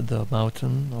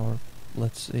mountain, or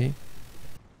let's see.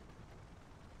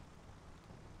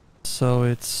 So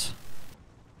it's,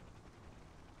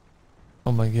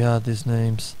 oh my god, these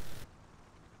names.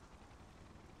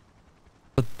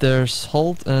 But there's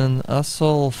Holt and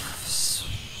Asolfskali.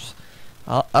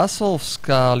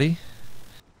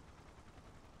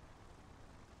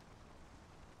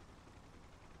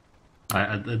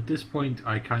 At this point,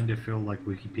 I kind of feel like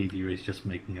Wikipedia is just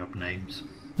making up names.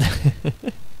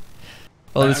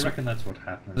 Well, I reckon that's what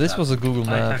happened. This was a Google Itak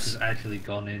Maps. has actually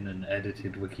gone in and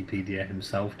edited Wikipedia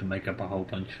himself to make up a whole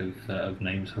bunch of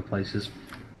names for places.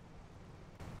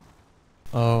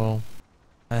 Oh,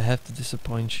 I have to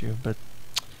disappoint you, but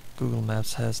Google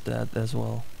Maps has that as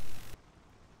well.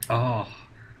 Oh,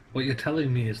 what you're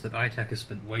telling me is that Itak has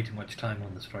spent way too much time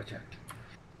on this project.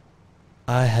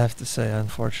 I have to say,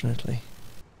 unfortunately.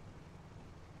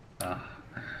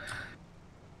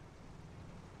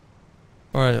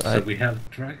 Alright, So we have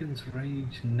Dragon's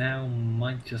Rage now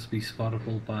might just be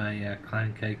spottable by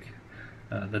Clan Cake.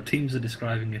 The teams are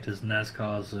describing it as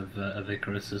NASCARs of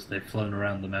Icarus, as they've flown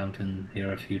around the mountain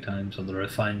here a few times, or the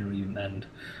refinery and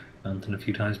mountain a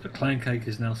few times. But Clan Cake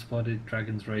is now spotted,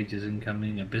 Dragon's Rage is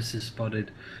incoming, Abyss is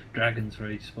spotted, Dragon's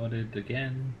Rage spotted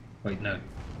again. Wait, no.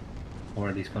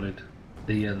 Already spotted.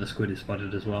 The Squid is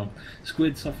spotted as well.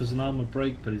 Squid suffers an armor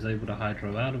break, but is able to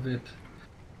hydro out of it.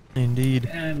 Indeed.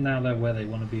 And now they're where they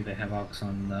want to be. They have arcs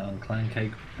on Clan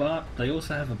Cake, but they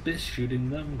also have Abyss shooting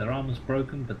them. Their armor's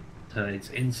broken, but it's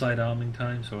inside arming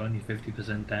time, so only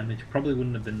 50% damage. Probably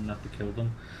wouldn't have been enough to kill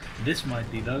them. This might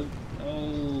be though.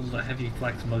 Oh, the heavy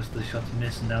flax, most of the shots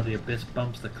miss, and now the Abyss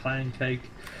bumps the Clan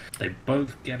Cake. They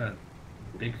both get a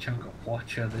big chunk of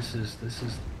Watcher. This is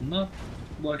not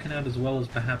working out as well as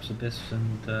perhaps Abyss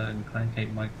and Clan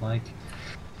Cake might like.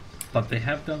 But they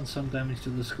have done some damage to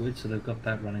the Squid, so they've got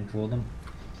that running for them.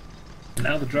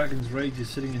 Now the Dragon's Rage is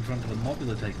sitting in front of the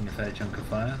Mobula, taking a fair chunk of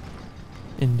fire.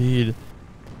 Indeed.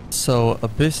 So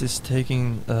Abyss is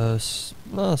taking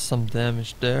some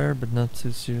damage there, but not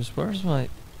too serious. Where's my...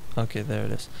 Okay, there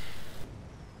it is.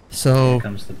 So... Here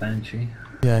comes the Banshee.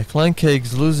 Yeah, Clan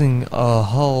Cake's losing a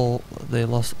hull. They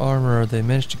lost armor. They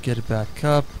managed to get it back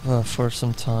up for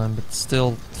some time, but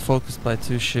still focused by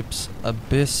two ships.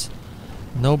 Abyss,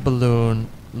 no balloon,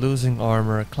 losing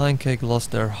armor. Clan Cake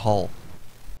lost their hull.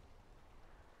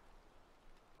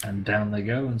 And down they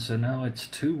go, and so now it's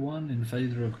 2-1 in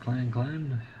favour of Clan.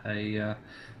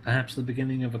 Perhaps the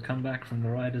beginning of a comeback from the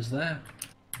Riders there.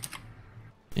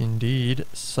 Indeed.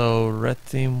 So red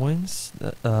team wins.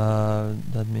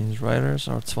 That means Riders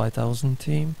or 2000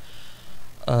 team.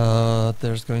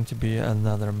 There's going to be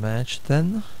another match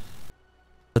then.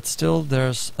 But still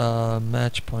there's a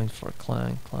match point for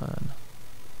Clan.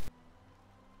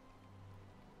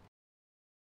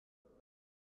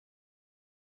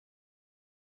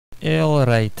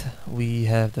 Alright, we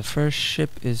have the first ship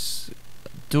is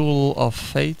Duel of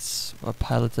Fates,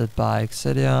 piloted by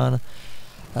Xidian.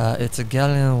 It's a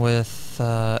galleon with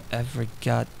every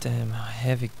goddamn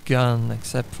heavy gun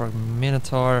except for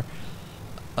Minotaur,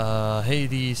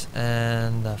 Hades,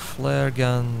 and a flare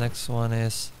gun. Next one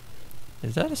is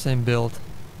that the same build?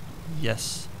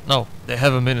 Yes. No, they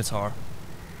have a Minotaur.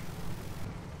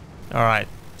 Alright,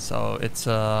 so it's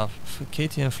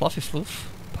Katie and Fluffy Floof,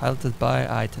 piloted by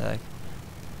iTag.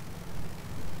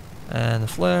 And a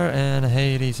flare and a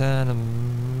Hades and a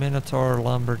Minotaur,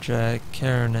 Lumberjack,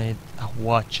 Carronade, a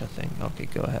Watch, I think. Okay,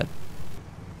 go ahead.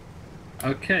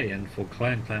 Okay, and for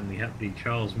Clan we have the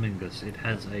Charles Mingus. It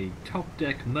has a top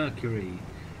deck Mercury.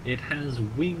 It has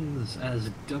wings as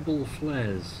double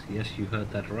flares. Yes, you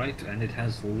heard that right. And it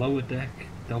has lower deck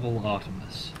double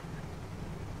Artemis.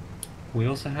 We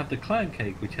also have the Clan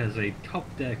Cake, which has a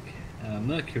top deck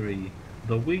Mercury.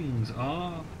 The wings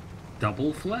are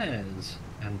double flares,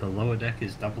 and the lower deck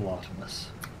is double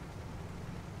Artemis.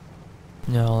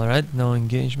 Alright, no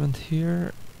engagement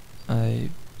here. I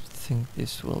think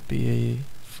this will be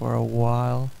for a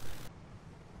while.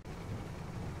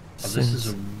 This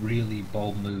is a really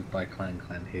bold move by Clan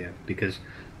here, because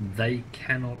they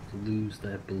cannot lose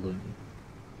their balloon.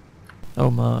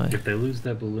 Oh my. If they lose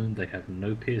their balloon, they have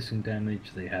no piercing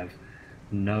damage, they have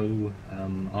no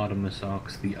Artemis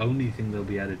arcs. The only thing they'll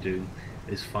be able to do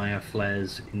is fire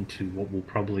flares into what will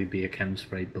probably be a chem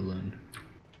sprayed balloon.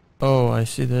 Oh, I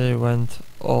see they went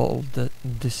all the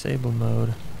disable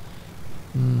mode.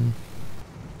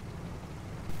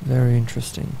 Very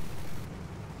interesting.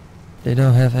 They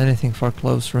don't have anything for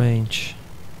close range.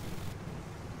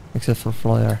 Except for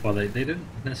flare. Well, they don't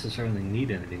necessarily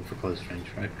need anything for close range,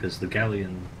 right? Because the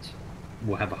galleons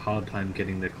will have a hard time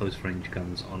getting their close range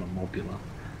guns on a Mobula.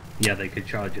 Yeah, they could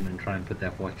charge in and try and put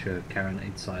their Watcher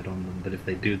Carronade side on them, but if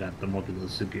they do that, the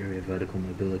Mobula's superior vertical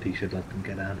mobility should let them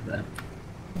get out of there.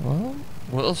 Well,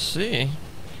 we'll see.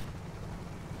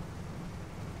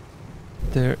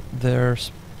 Their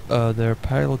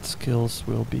pilot skills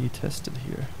will be tested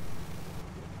here.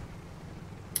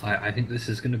 I think this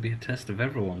is going to be a test of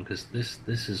everyone, because this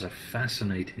is a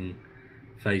fascinating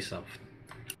face-off.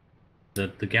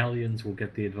 The galleons will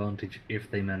get the advantage if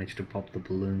they manage to pop the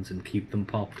balloons and keep them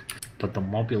popped, but the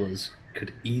Mobulas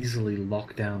could easily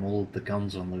lock down all of the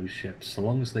guns on those ships. So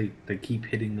long as they keep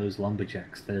hitting those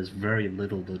lumberjacks, there's very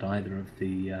little that either of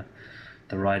the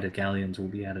Rider galleons will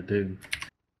be able to do.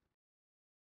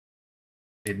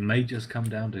 It may just come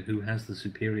down to who has the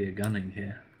superior gunning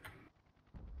here.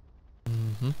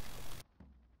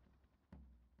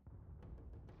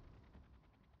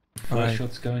 First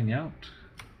shot's going out.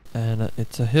 And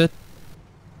it's a hit.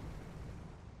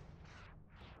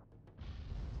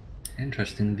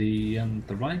 Interesting.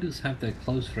 The riders have their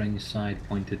close range side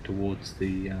pointed towards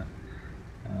the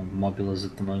mobilers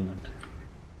at the moment.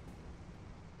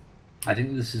 I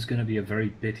think this is going to be a very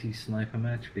bitty sniper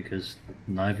match because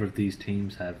neither of these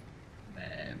teams have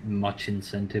much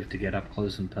incentive to get up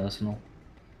close and personal.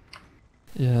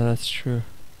 Yeah, that's true.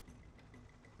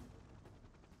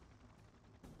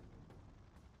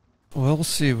 We'll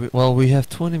see. Well, we have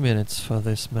 20 minutes for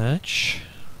this match.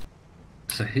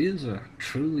 So here's a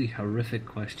truly horrific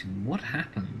question. What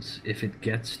happens if it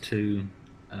gets to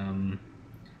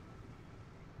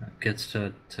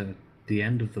the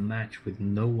end of the match with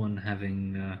no one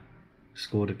having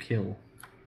scored a kill?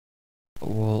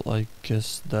 Well, I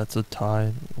guess that's a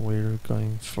tie. We're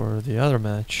going for the other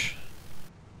match.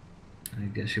 I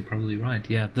guess you're probably right.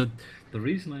 Yeah, the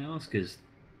reason I ask is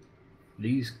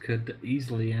these could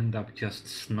easily end up just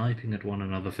sniping at one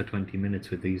another for 20 minutes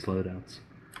with these loadouts.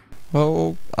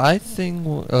 Well, I think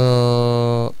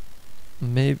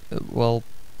maybe. Well,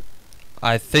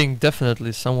 I think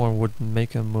definitely someone would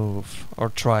make a move or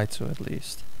try to at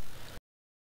least.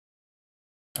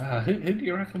 Who do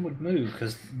you reckon would move?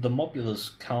 Because the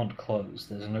mobulars can't close.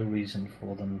 There's no reason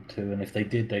for them to, and if they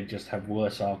did, they'd just have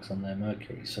worse arcs on their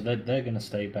Mercury. So they're going to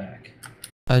stay back.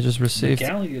 I just The received.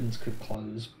 galleons could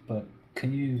close, but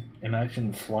can you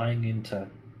imagine flying into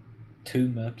 2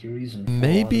 Mercuries and 4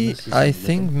 Maybe Artemises I and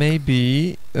think living?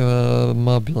 maybe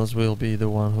Mobulus will be the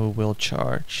one who will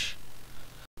charge.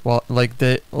 Well, like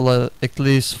at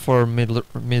least for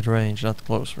mid range, not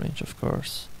close range, of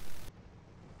course.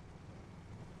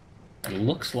 It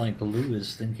looks like Lou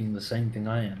is thinking the same thing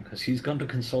I am, because he's going to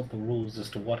consult the rules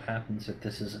as to what happens if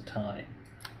this is a tie.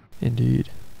 Indeed.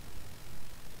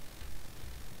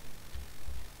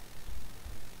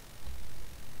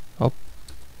 Oh,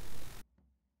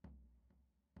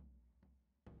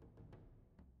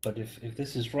 But if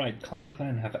this is right,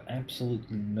 Clan have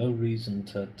absolutely no reason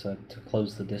to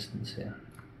close the distance here.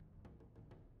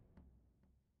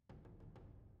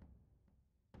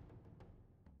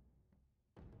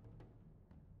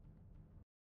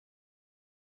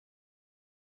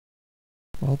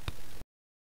 well,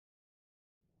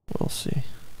 we'll see.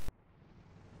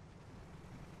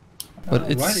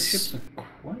 But it's riderships are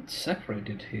quite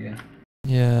separated here.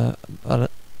 yeah,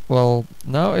 but well,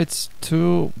 now it's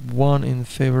 2-1 in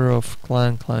favor of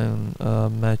Clan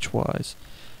match wise.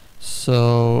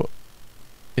 So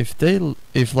if it's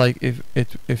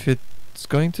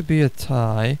going to be a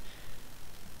tie,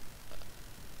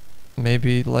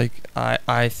 maybe like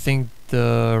I think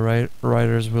the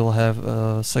riders will have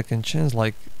a second chance,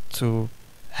 like to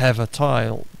have a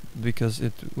tie, because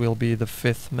it will be the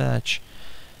 5th match.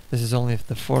 This is only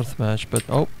the 4th match, but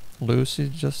oh, Lucy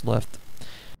just left.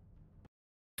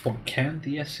 Well, can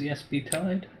the SCS be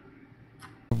tied?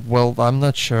 Well, I'm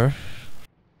not sure.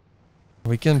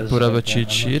 We can 'Cause put up a I'm cheat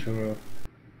not sheet. sure.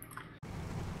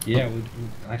 Yeah,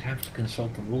 I'd have to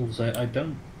consult the rules. I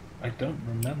don't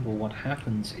remember what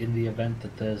happens in the event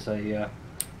that there's a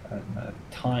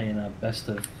tie in a best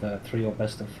of 3 or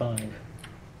best of 5.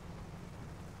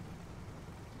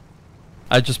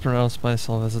 I just pronounced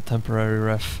myself as a temporary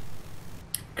ref.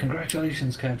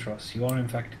 Congratulations, Kajros. You are in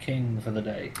fact king for the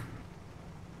day.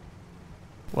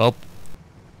 Well,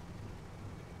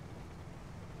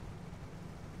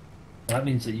 That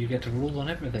means that you get to rule on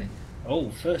everything. Oh,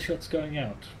 first shot's going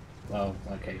out. Well,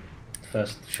 okay.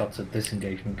 First shots of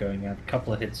disengagement going out. A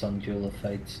couple of hits on Duel of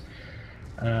Fates.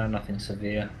 Nothing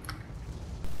severe.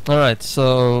 alright,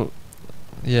 so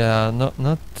yeah,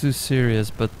 not too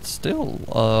serious, but still,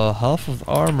 half of the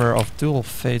armor of Duel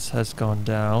Fates has gone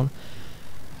down.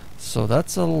 So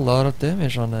that's a lot of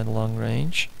damage on that long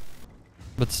range.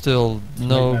 But still,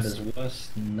 no. That is worse.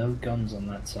 No guns on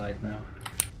that side now.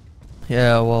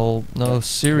 Yeah, well, no But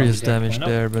serious Lumberjack damage went up,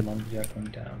 there, but Lumberjack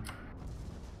went down.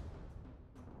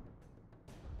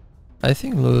 I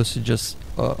think Lewis just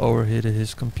overheated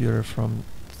his computer from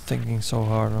thinking so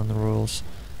hard on the rules.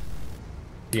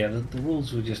 Yeah, the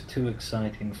rules were just too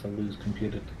exciting for Lou's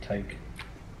computer to take.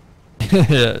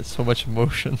 Yeah, so much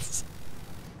emotions.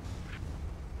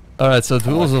 Alright, so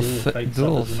duels of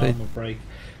duel suffers an fate. armor break.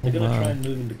 They're Oh going to try my. and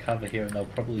move into cover here, and they'll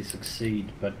probably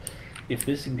succeed. But if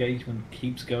this engagement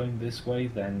keeps going this way,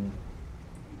 then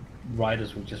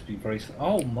riders will just be very.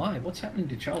 Oh my! What's happening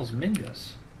to Charles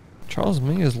Mingus? Charles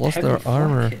Mingus lost Heavy their flak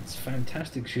armor. hits.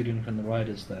 Fantastic shooting from the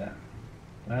riders there.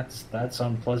 That's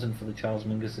unpleasant for the Charles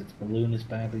Mingus. Its balloon is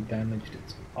badly damaged.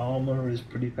 Its armor is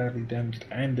pretty badly damaged,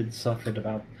 and it suffered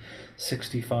about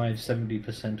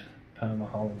 65-70%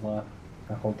 permahull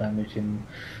hull damage in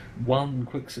one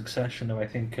quick succession of, I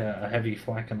think, a heavy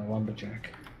flak and a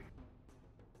lumberjack.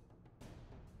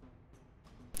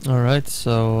 Alright,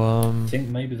 so I think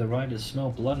maybe the riders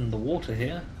smell blood in the water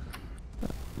here.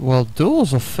 well,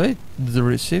 Duels of Fate, they're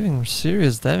receiving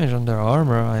serious damage on their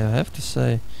armor, I have to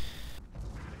say.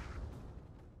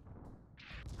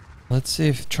 Let's see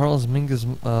if Charles Mingus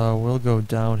will go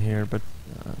down here, but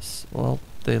well,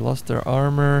 they lost their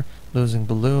armor, losing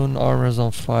balloon, armor's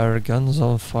on fire, guns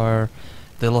on fire.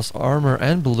 They lost armor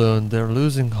and balloon, they're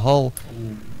losing hull.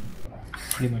 Ooh,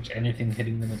 pretty much anything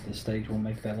hitting them at this stage will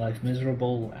make their life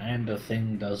miserable, and a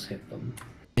thing does hit them.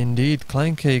 Indeed,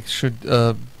 Clancake should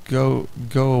go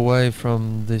away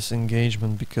from this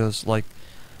engagement because, like,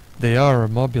 they are a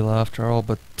mobula after all,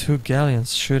 but two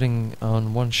galleons shooting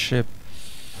on one ship,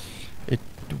 it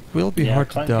will be hard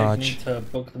to Clancake dodge. need to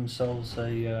book themselves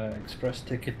a express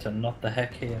ticket to not the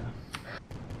heck here.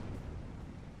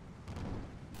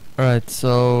 Alright,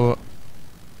 so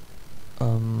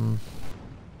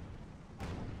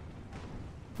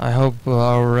I hope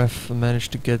our ref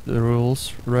managed to get the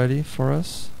rules ready for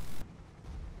us.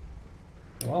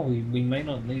 Well, we may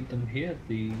not need them here.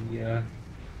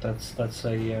 That's at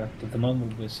the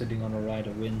moment we're sitting on a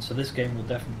rider win, so this game will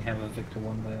definitely have a victor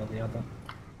one way or the other.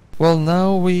 Well,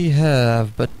 now we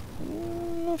have, but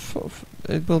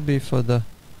it will be for the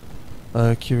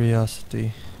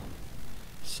curiosity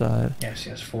side.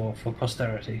 Yes, for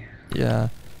posterity. Yeah,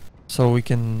 so we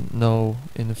can know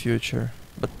in the future.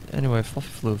 But anyway, Fluffy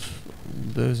Floof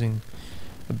losing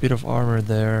a bit of armor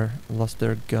there, lost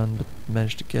their gun but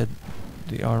managed to get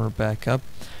the armor back up.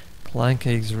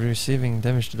 Clancake's receiving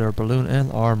damage to their balloon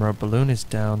and armor. Balloon is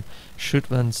down, shoot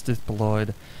vents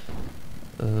deployed,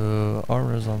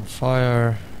 armor is on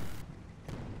fire.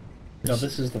 Now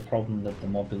this is the problem that the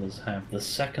mobulas have. The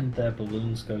second their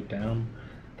balloons go down,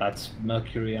 that's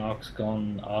Mercury arc's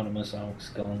gone, Artemis arc's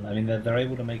gone. I mean, they're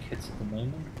able to make hits at the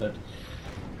moment, but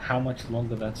how much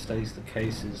longer that stays the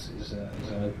case is an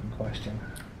open question.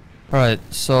 Alright,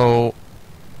 so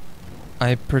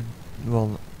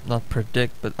well, not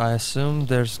predict, but I assume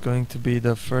there's going to be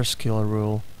the first kill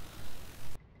rule.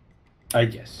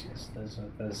 Yes,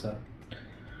 there's a.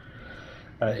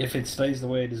 If it stays the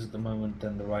way it is at the moment,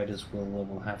 then the riders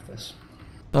will have this.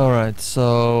 Alright,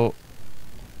 so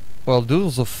well,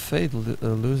 Duels of Fate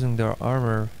losing their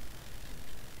armor.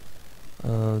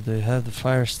 They have the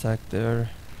fire stack there.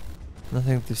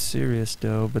 Nothing too serious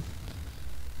though, but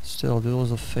still,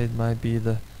 Duels of Fate might be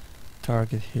the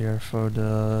target here for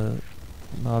the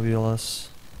Mobulas.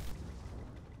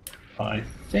 I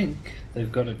think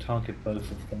they've got to target both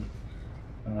of them.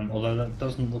 Although that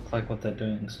doesn't look like what they're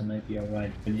doing, so maybe you're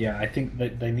right. But yeah, I think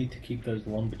they need to keep those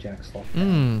lumberjacks locked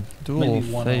down. Duel Maybe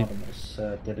of one Fate. Artemis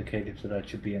dedicated to that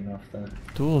should be enough then.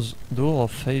 Duel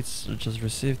of Fates just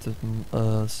received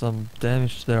some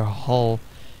damage to their hull.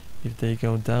 If they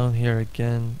go down here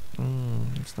again,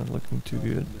 it's not looking too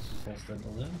good. This is lost their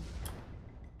balloon.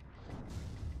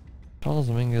 Charles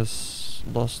Mingus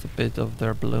lost a bit of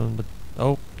their balloon, but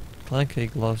oh,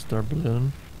 Clancake lost their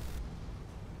balloon.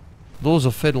 Those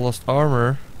of Fate lost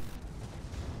armor.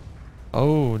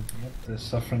 Oh, Yep, they're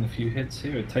suffering a few hits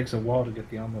here. It takes a while to get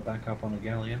the armor back up on a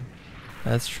galleon.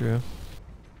 that's true.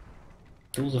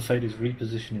 Duels of Fate is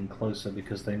repositioning closer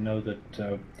because they know that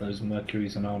those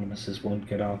Mercuries and Artemises won't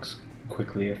get arcs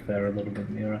quickly if they're a little bit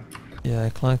nearer. Yeah,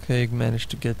 Clancake managed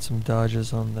to get some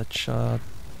dodges on that shot,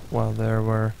 while there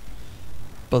were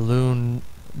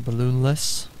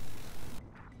balloonless.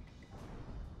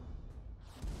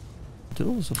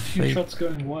 Duels of A few Fate. shots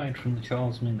going wide from the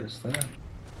Charles Mingus there.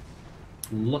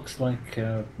 Looks like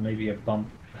maybe a bump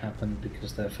happened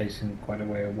because they're facing quite a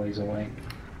ways away.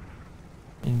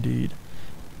 Indeed.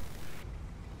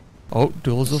 Oh,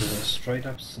 Duels This of... is a straight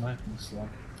up sniping slug.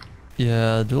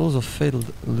 Yeah, Duels of Fate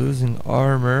losing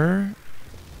armor.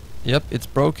 Yep, it's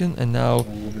broken and now...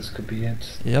 Oh, this could be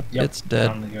it. Yep, it's dead.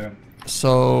 Down they go.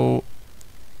 So...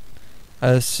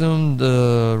 I assume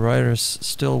the Riders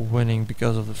still winning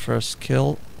because of the first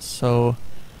kill, so...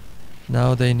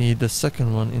 Now they need the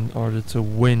second one in order to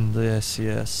win the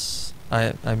SCS.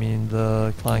 I mean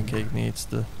the Clancake needs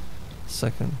the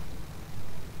second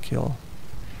kill.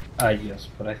 Yes,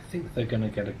 but I think they're gonna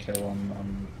get a kill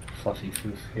on Fluffy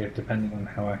Foof here, depending on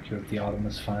how accurate the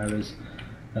Artemis fire is.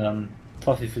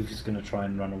 Fluffy Foof is gonna try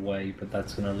and run away, but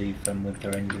that's gonna leave them with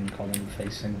their engine column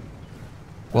facing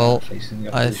facing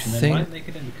the I opposition. They think... might make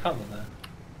it into cover there.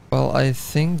 Well, I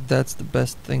think that's the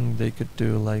best thing they could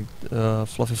do, like,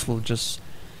 Fluffy Foof just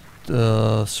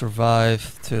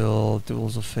survive till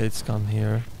Duels of Fates come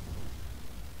here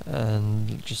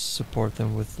and just support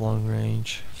them with long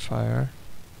range fire.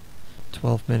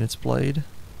 12 minutes played,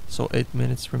 So 8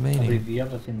 minutes I remaining. think the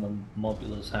other thing the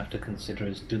mobilers have to consider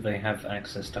is, do they have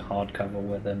access to hard cover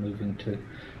where they're moving to?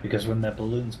 Because when their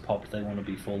balloons pop, they want to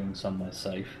be falling somewhere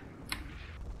safe.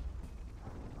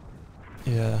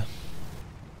 Yeah.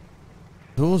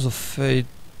 Duels of Fate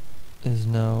is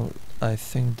now, I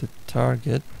think, the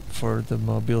target for the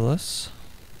Mobulus.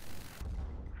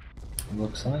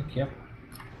 Looks like, yep.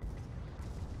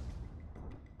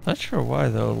 Not sure why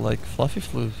though, like Fluffy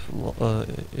Floof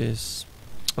is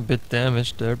a bit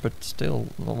damaged there, but still,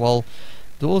 well,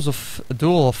 Duel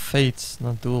of Fates,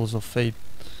 not Duels of Fate.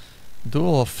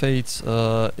 Duel of Fates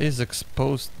is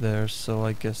exposed there, so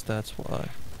I guess that's why.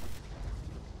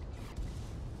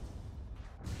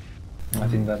 I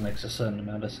think that makes a certain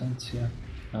amount of sense, yeah.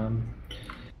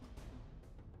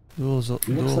 Looks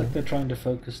like they're trying to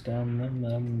focus down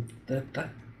them.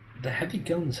 The heavy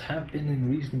guns have been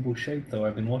in reasonable shape, though.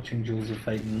 I've been watching Duels of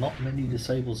Fate, and not many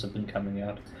disables have been coming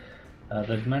out.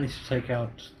 They've managed to take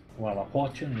out, well, a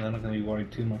Hwachin, they're not going to be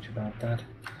worried too much about that.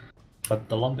 But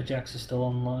the Lumberjacks are still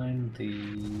online,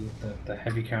 the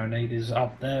heavy carronade is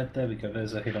up there. There we go,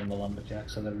 there's a hit on the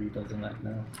Lumberjacks, so they're rebuilding that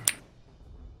now.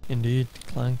 Indeed,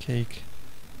 Clan Cake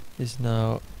is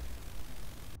now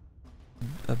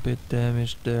a bit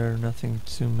damaged there, nothing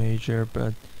too major,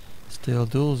 but still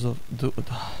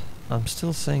I'm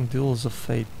still saying Duels of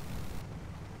Fate.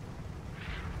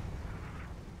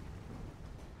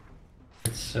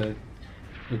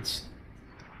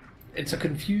 It's a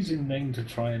confusing name to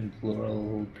try and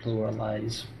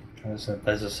pluralize. There's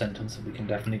a sentence that we can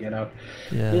definitely get out.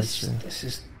 Yeah, this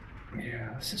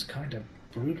is kind of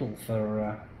brutal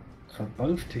for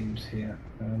both teams here.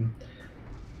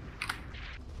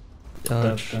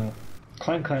 The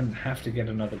Clan have to get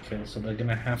another kill, so they're going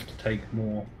to have to take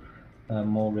more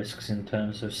risks in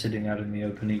terms of sitting out in the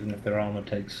open, even if their armor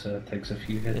takes a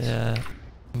few hits. Yeah,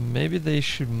 maybe they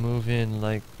should move in,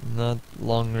 like, not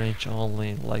long range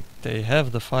only, like they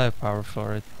have the firepower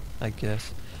for it, I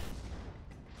guess.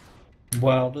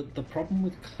 Well, the problem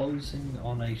with closing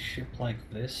on a ship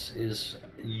like this is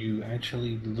you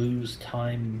actually lose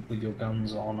time with your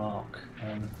guns on arc.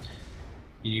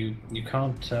 You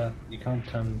can't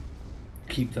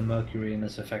keep the Mercury in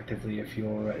as effectively if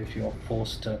you're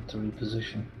forced to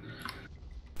reposition.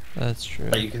 That's true.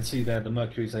 But you can see there the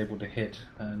Mercury's able to hit,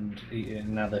 and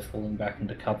now they're falling back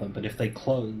into cover. But if they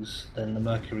close, then the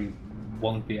Mercury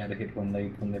won't be able to hit when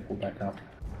they pull back up.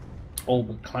 Oh,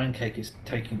 but Clan Cake is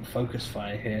taking focus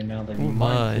fire here now. They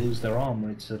might lose their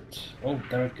armor. It's at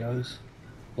there it goes.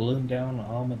 Balloon down,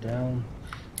 armor down.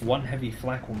 One heavy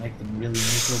flak will make them really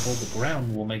miserable. The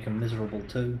ground will make them miserable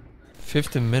too.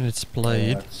 15 minutes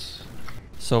played.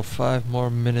 So 5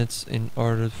 more minutes in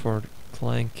order for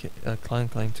Clan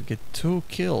to get 2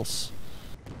 kills.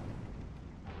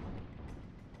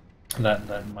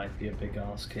 That might be a big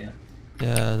ask here.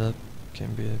 Yeah, that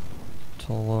can be a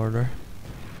tall order.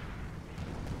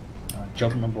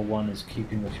 Job number 1 is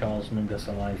keeping the Charles Mingus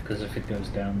alive, because if it goes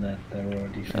down, they're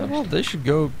already finished. Well, they should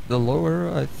go the lower,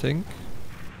 I think.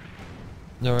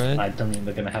 Alright. I don't think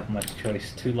they're going to have much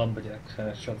choice. 2 Lumberjacks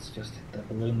shots just hit the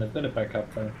balloon. They've got it back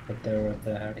up though, but they're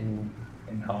in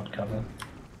hard cover.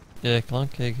 Yeah, Clan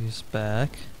Cake is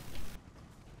back.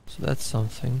 So that's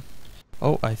something.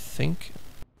 Oh, I think...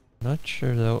 Not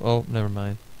sure though. Oh, never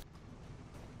mind.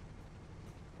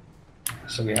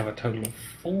 So we have a total of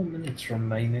 4 minutes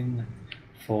remaining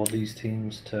for these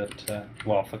teams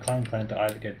well, for Clan to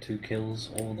either get 2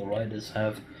 kills, or the Riders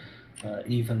have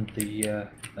even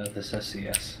this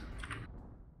SCS.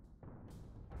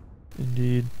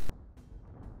 Indeed.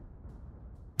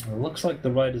 It looks like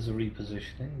the Riders are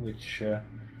repositioning, which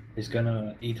is going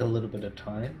to eat a little bit of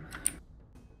time.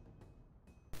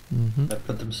 They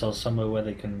put themselves somewhere where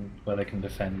they can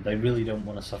defend. They really don't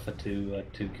want to suffer 2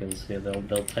 kills here.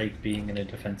 They'll take being in a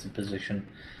defensive position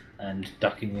and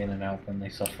ducking in and out when they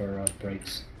suffer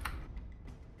breaks.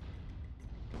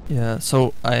 Yeah,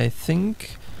 so I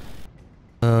think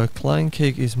Clan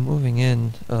Cake is moving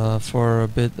in for a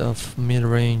bit of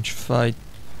mid-range fight.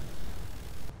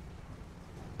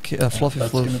 Fluffy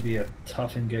That's Fluff. going to be a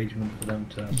tough engagement for them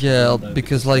to... Yeah,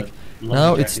 because like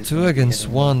now it's 2 against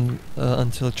 1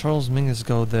 until Charles Mingus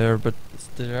go there, but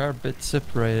they are a bit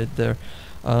separated there.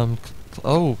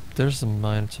 Oh, there's a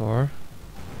Minotaur.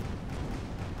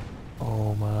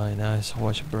 Oh my, nice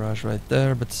watch barrage right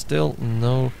there, but still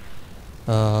no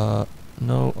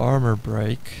armor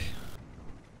break.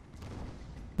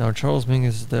 Now Charles Mingus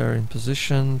is there in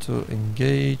position to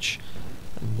engage,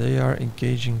 and they are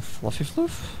engaging Fluffy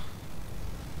Fluff.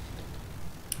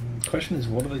 The question is,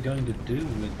 what are they going to do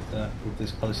with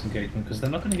this close engagement? Because they're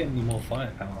not going to get any more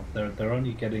firepower. They're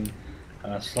only getting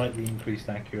slightly increased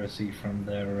accuracy from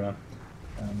their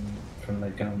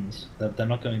guns. They're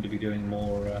not going to be doing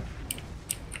more.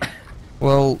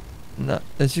 Well,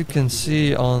 as you can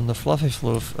see on the Fluffy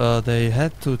Floof, they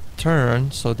had to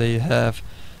turn, so they have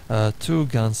 2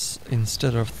 guns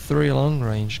instead of 3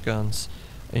 long-range guns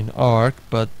in arc,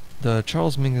 but the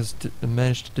Charles Mingus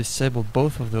managed to disable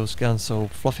both of those guns, so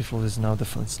Fluffy Floof is now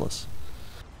defenseless.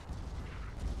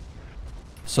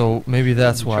 So maybe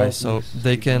that's why, so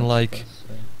they can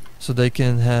so they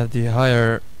can have the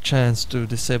higher chance to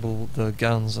disable the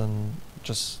guns and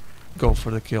just go for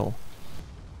the kill.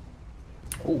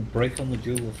 Oh, break on the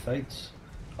Duel of Fates.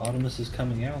 Artemis is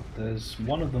coming out. There's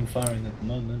one of them firing at the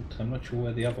moment. I'm not sure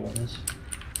where the other one is.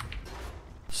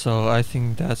 So I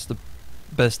think that's the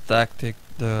best tactic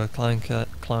the clan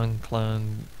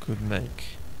could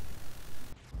make.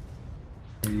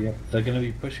 Yep, they're going to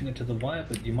be pushing it to the wire,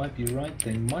 but you might be right.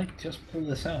 They might just pull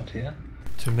this out here.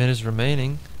 2 minutes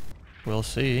remaining. We'll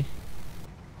see.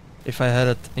 If I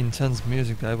had intense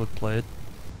music, I would play it.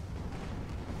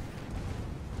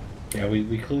 Yeah,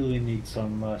 we clearly need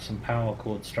some power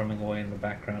chords strumming away in the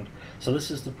background. So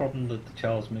this is the problem that the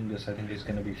Charles Mingus, I think, is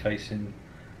going to be facing.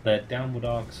 Their downward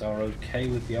arcs are okay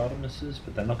with the Artemises,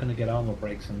 but they're not going to get armor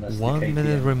breaks unless 1 the KTM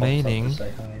minute pops remaining. up to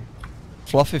say hi.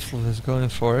 Fluffy Floof is going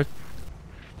for it.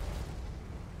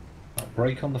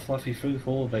 Break on the Fluffy Floof.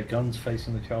 All of their guns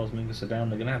facing the Charles Mingus are down.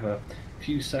 They're going to have a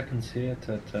few seconds here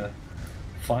to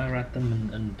fire at them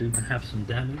and do have some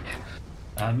damage.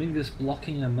 Mingus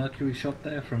blocking a Mercury shot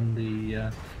there from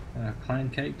the Clan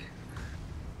Cake.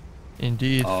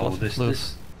 Indeed, Oh, Fluffy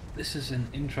this is an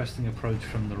interesting approach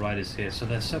from the riders here. So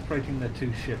they're separating their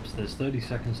 2 ships. There's 30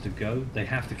 seconds to go. They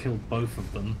have to kill both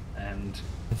of them, and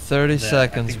 30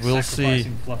 seconds. We'll see.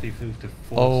 Fluffy Floof to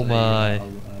force Oh my!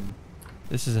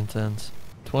 This is intense.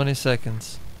 20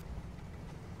 seconds.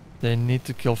 They need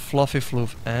to kill Fluffy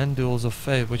Floof and Duels of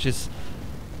Fate, which is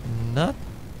not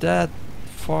that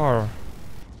far.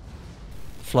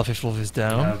 Fluffy Floof is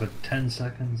down. But 10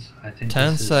 seconds. I think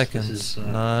 10 this seconds. is,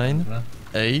 9, over.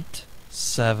 8,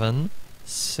 7,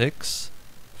 6,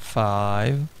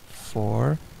 5,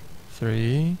 4,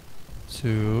 3,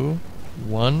 2,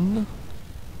 1.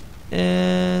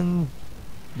 And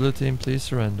blue team, please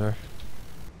surrender.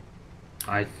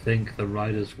 I think the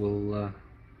riders will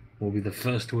be the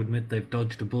first to admit they've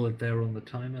dodged a bullet there on the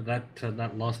timer.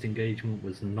 That last engagement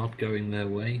was not going their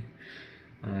way.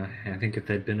 I think if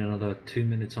there'd been another 2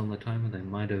 minutes on the timer, they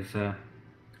might have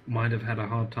had a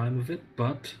hard time of it.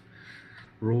 But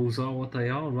rules are what they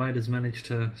are. Riders managed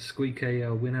to squeak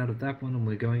a win out of that one, and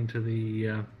we're going to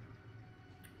the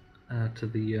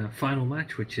final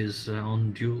match, which is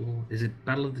on Duel. Is it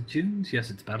Battle of the Dunes?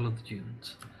 Yes, it's Battle of the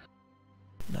Dunes.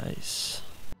 Nice.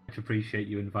 I appreciate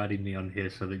you inviting me on here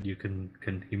so that you can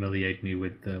humiliate me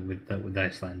with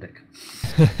Icelandic.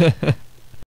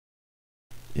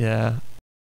 Yeah,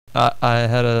 I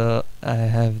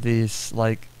have these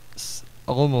like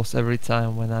almost every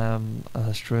time when I'm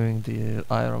strewing the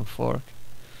iron fork.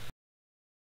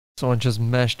 Someone just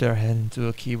mashed their head into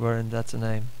a keyboard and that's a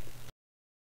name.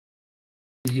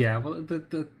 Yeah, well,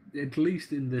 at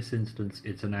least in this instance,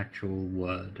 it's an actual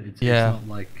word. It's not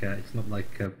like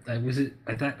was it?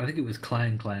 I think it was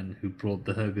Clan who brought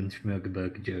the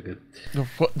Hergenschmergeberger. No,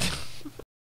 what?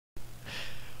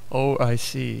 Oh, I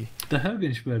see. The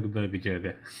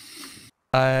Hergenschmergeberger.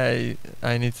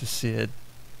 I need to see it.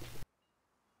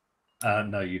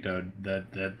 No, you don't.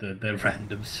 They're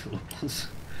random syllables.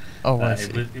 Oh, I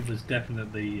see. It was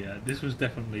definitely this was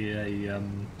definitely a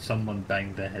someone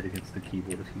banged their head against the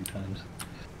keyboard a few times.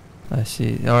 I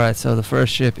see. Alright, so the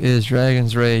first ship is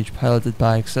Dragon's Rage, piloted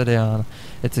by Xedeon.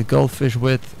 It's a goldfish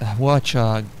with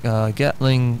Hwacha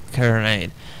Gatling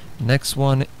carronade. Next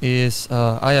one is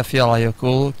Ayafyal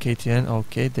Ayakul KTN.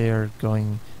 Okay, they are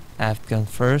going aft gun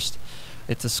first.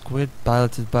 It's a squid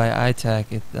piloted by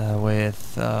ITAC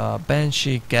with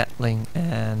Banshee, Gatling,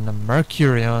 and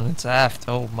Mercury on its aft.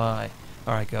 Oh my.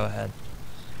 Alright, go ahead.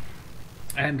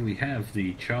 And we have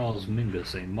the Charles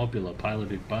Mingus, a Mobula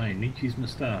piloted by Nietzsche's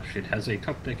Moustache. It has a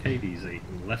top deck Hades, a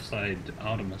left side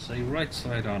Artemis, a right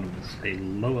side Artemis, a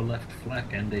lower left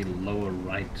flak, and a lower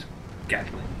right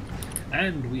Gatling.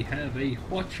 And we have a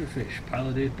Hwacherfish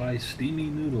piloted by Steamy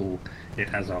Noodle. It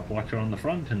has a Hwacher on the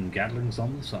front and Gatlings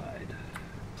on the side.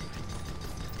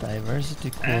 Diversity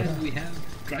quota. And we have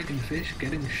Dragonfish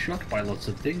getting shot by lots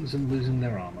of things and losing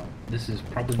their armor. This is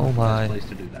probably not the best place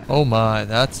to do that. Oh my,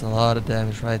 that's a lot of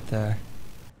damage right there.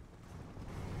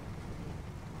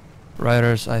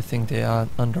 Riders, I think they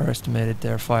underestimated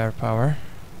their firepower.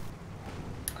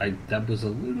 That was a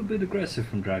little bit aggressive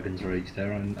from Dragon's Rage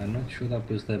there. I'm not sure that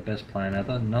was their best plan.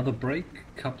 Another break,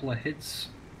 couple of hits.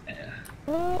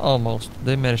 Almost.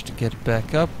 They managed to get it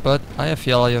back up, but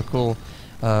Ayafyala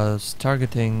is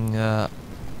targeting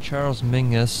Charles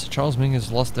Mingus. Charles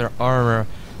Mingus lost their armor,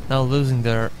 now losing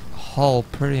their hull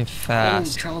pretty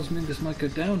fast. Oh, Charles Mingus might go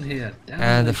down here.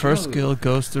 And the first kill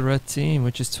goes to red team,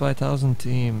 which is 2000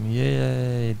 team.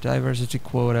 Yay! Diversity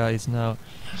quota is now...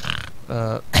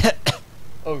 oh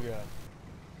god.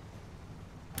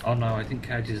 Oh no, I think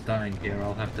Kaj is dying here.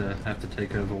 I'll have to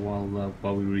take over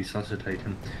while we resuscitate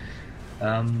him.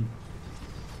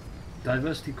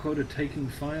 Diversity quota taking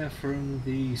fire from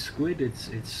the squid.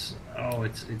 Its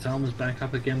armor's back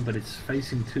up again, but it's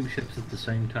facing two ships at the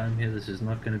same time here. This is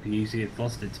not going to be easy. It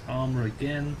lost its armor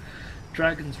again.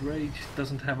 Dragon's Rage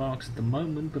doesn't have arcs at the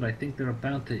moment, but I think they're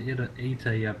about to eat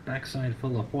a backside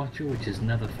full of Watcher, which is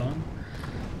never fun.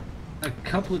 A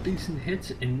couple of decent hits,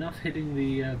 enough hitting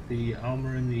the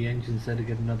armor and the engines there to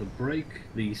get another break.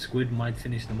 The squid might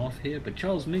finish them off here, but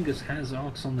Charles Mingus has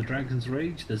arcs on the Dragon's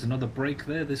Rage. There's another break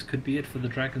there. This could be it for the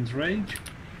Dragon's Rage.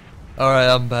 Alright,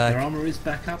 I'm back. Their armor is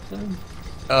back up though.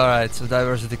 Alright, so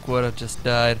Diversity Quota just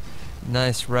died.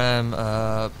 Nice ram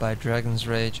by Dragon's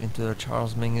Rage into the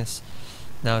Charles Mingus.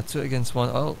 Now 2 against 1.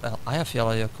 Oh,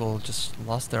 Ayafyala just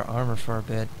lost their armor for a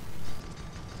bit.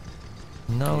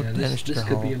 No damage to the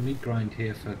hull. This could be a meat grind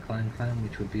here for Clan,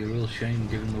 which would be a real shame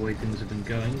given the way things have been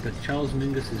going. But Charles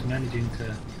Mingus is managing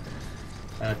to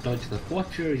dodge the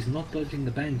Watcher. He's not dodging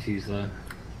the Banshees though.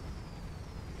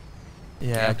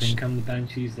 Yeah, Out in come the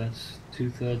Banshees. That's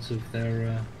 2/3 of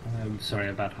their. Sorry,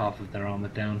 about half of their armor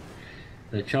down.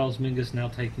 The Charles Mingus now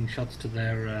taking shots to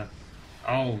their.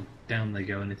 Oh, down they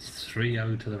go, and it's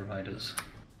 3-0 to the Riders.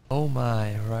 Oh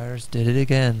my, Riders did it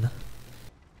again.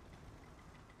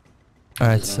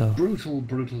 Alright, so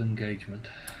brutal engagement.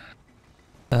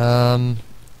 May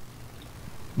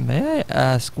I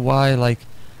ask why, like,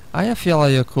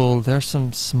 Ayafyala there's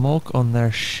some smoke on their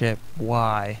ship.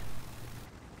 Why?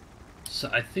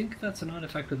 So I think that's an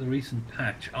artifact of the recent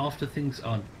patch. After things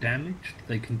are damaged,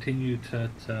 they continue to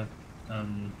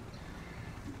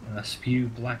spew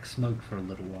black smoke for a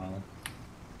little while.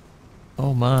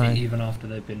 Oh my. Even after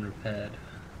they've been repaired.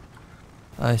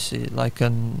 I see, like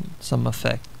some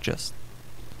effect, just.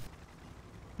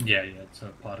 Yeah, it's a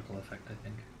particle effect, I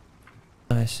think.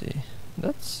 I see.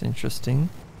 That's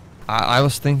interesting. I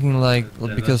was thinking like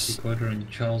because and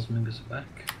Charles Mingus are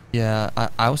back. Yeah,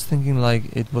 I was thinking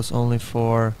like it was only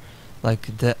for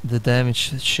like the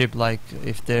damaged ship, like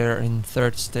if they're in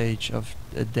 3rd stage of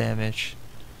damage.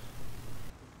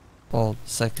 Well,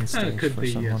 2nd stage could for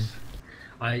be, someone. yes.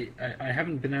 I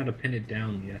haven't been able to pin it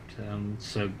down yet,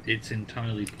 so it's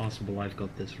entirely possible I've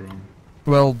got this wrong.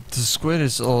 Well, the squid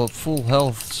is all full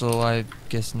health, so I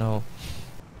guess no.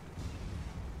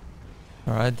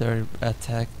 Alright, the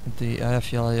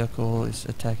Ayafyala is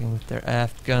attacking with their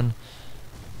aft gun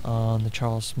on the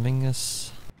Charles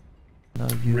Mingus. No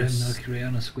use. Rem Mercury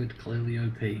on a squid, clearly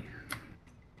OP.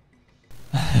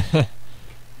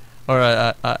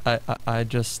 Alright, I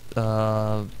just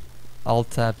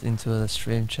alt-tapped into the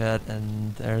stream chat,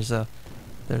 and there's a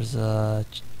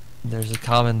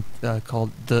comment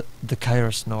called the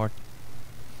Kajros snort.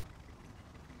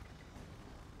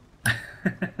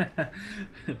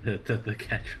 the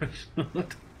Kajros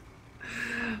snort.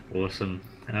 Awesome.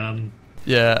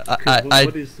 Yeah,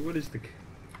 what is the?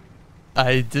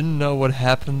 I didn't know what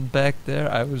happened back there.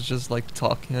 I was just like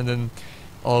talking, and then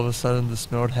all of a sudden the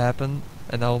snort happened,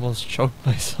 and I almost choked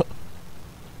myself.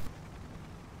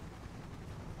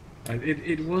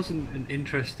 It wasn't an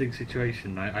interesting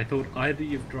situation. I thought either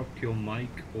you've dropped your mic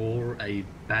or a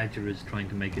badger is trying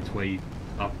to make its way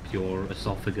up your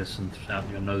esophagus and out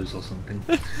your nose or something.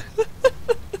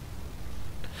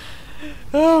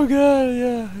 Oh god,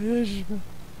 yeah.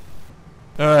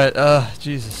 Alright,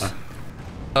 Jesus.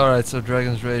 Alright, so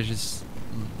Dragon's Rage is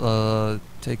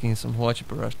taking some Watcher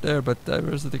barrage there, but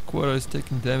Diversity Quota is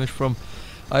taking damage from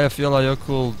Ayafyala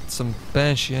some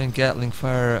Banshee and Gatling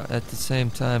fire at the same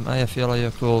time.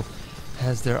 Ayafyala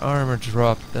has their armor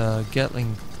dropped,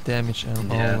 Gatling damage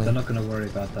and yeah, only. they're not going to worry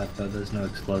about that though. There's no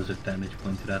explosive damage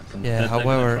pointed at them. Yeah, they're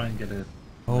however, try and get as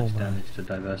much damage to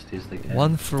Diversity as they can.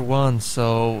 1 for 1,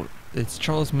 so it's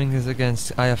Charles Mingus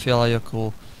against Ayafyala.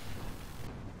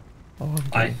 Oh,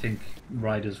 I think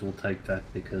Riders will take that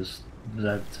because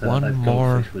that One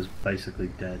goldfish was basically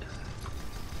dead.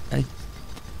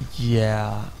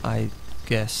 Yeah, I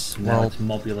guess. Now Well, it's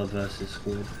Mobula versus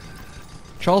Squid.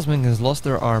 Charles Mingus lost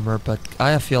their armor, but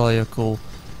Ayafyala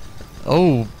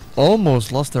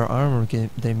almost lost their armor.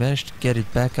 They managed to get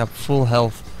it back up full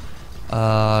health.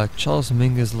 Charles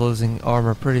Mingus losing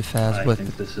armor pretty fast I with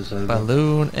think this is over.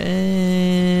 balloon,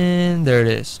 and there it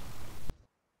is.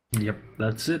 Yep,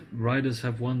 that's it. Riders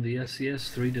have won the SES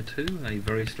 3-2. A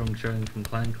very strong showing from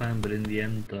Clan, but in the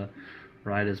end, the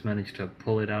Riders managed to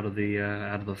pull it out of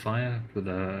the fire with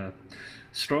a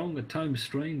strong, at times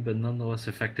strained, but nonetheless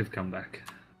effective comeback.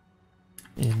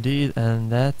 Indeed,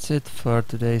 and that's it for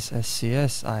today's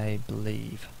SCS, I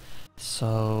believe.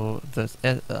 So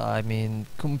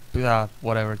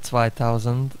whatever,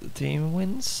 2000 team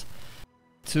wins,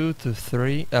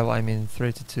 2-3. Oh, I mean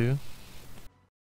 3-2.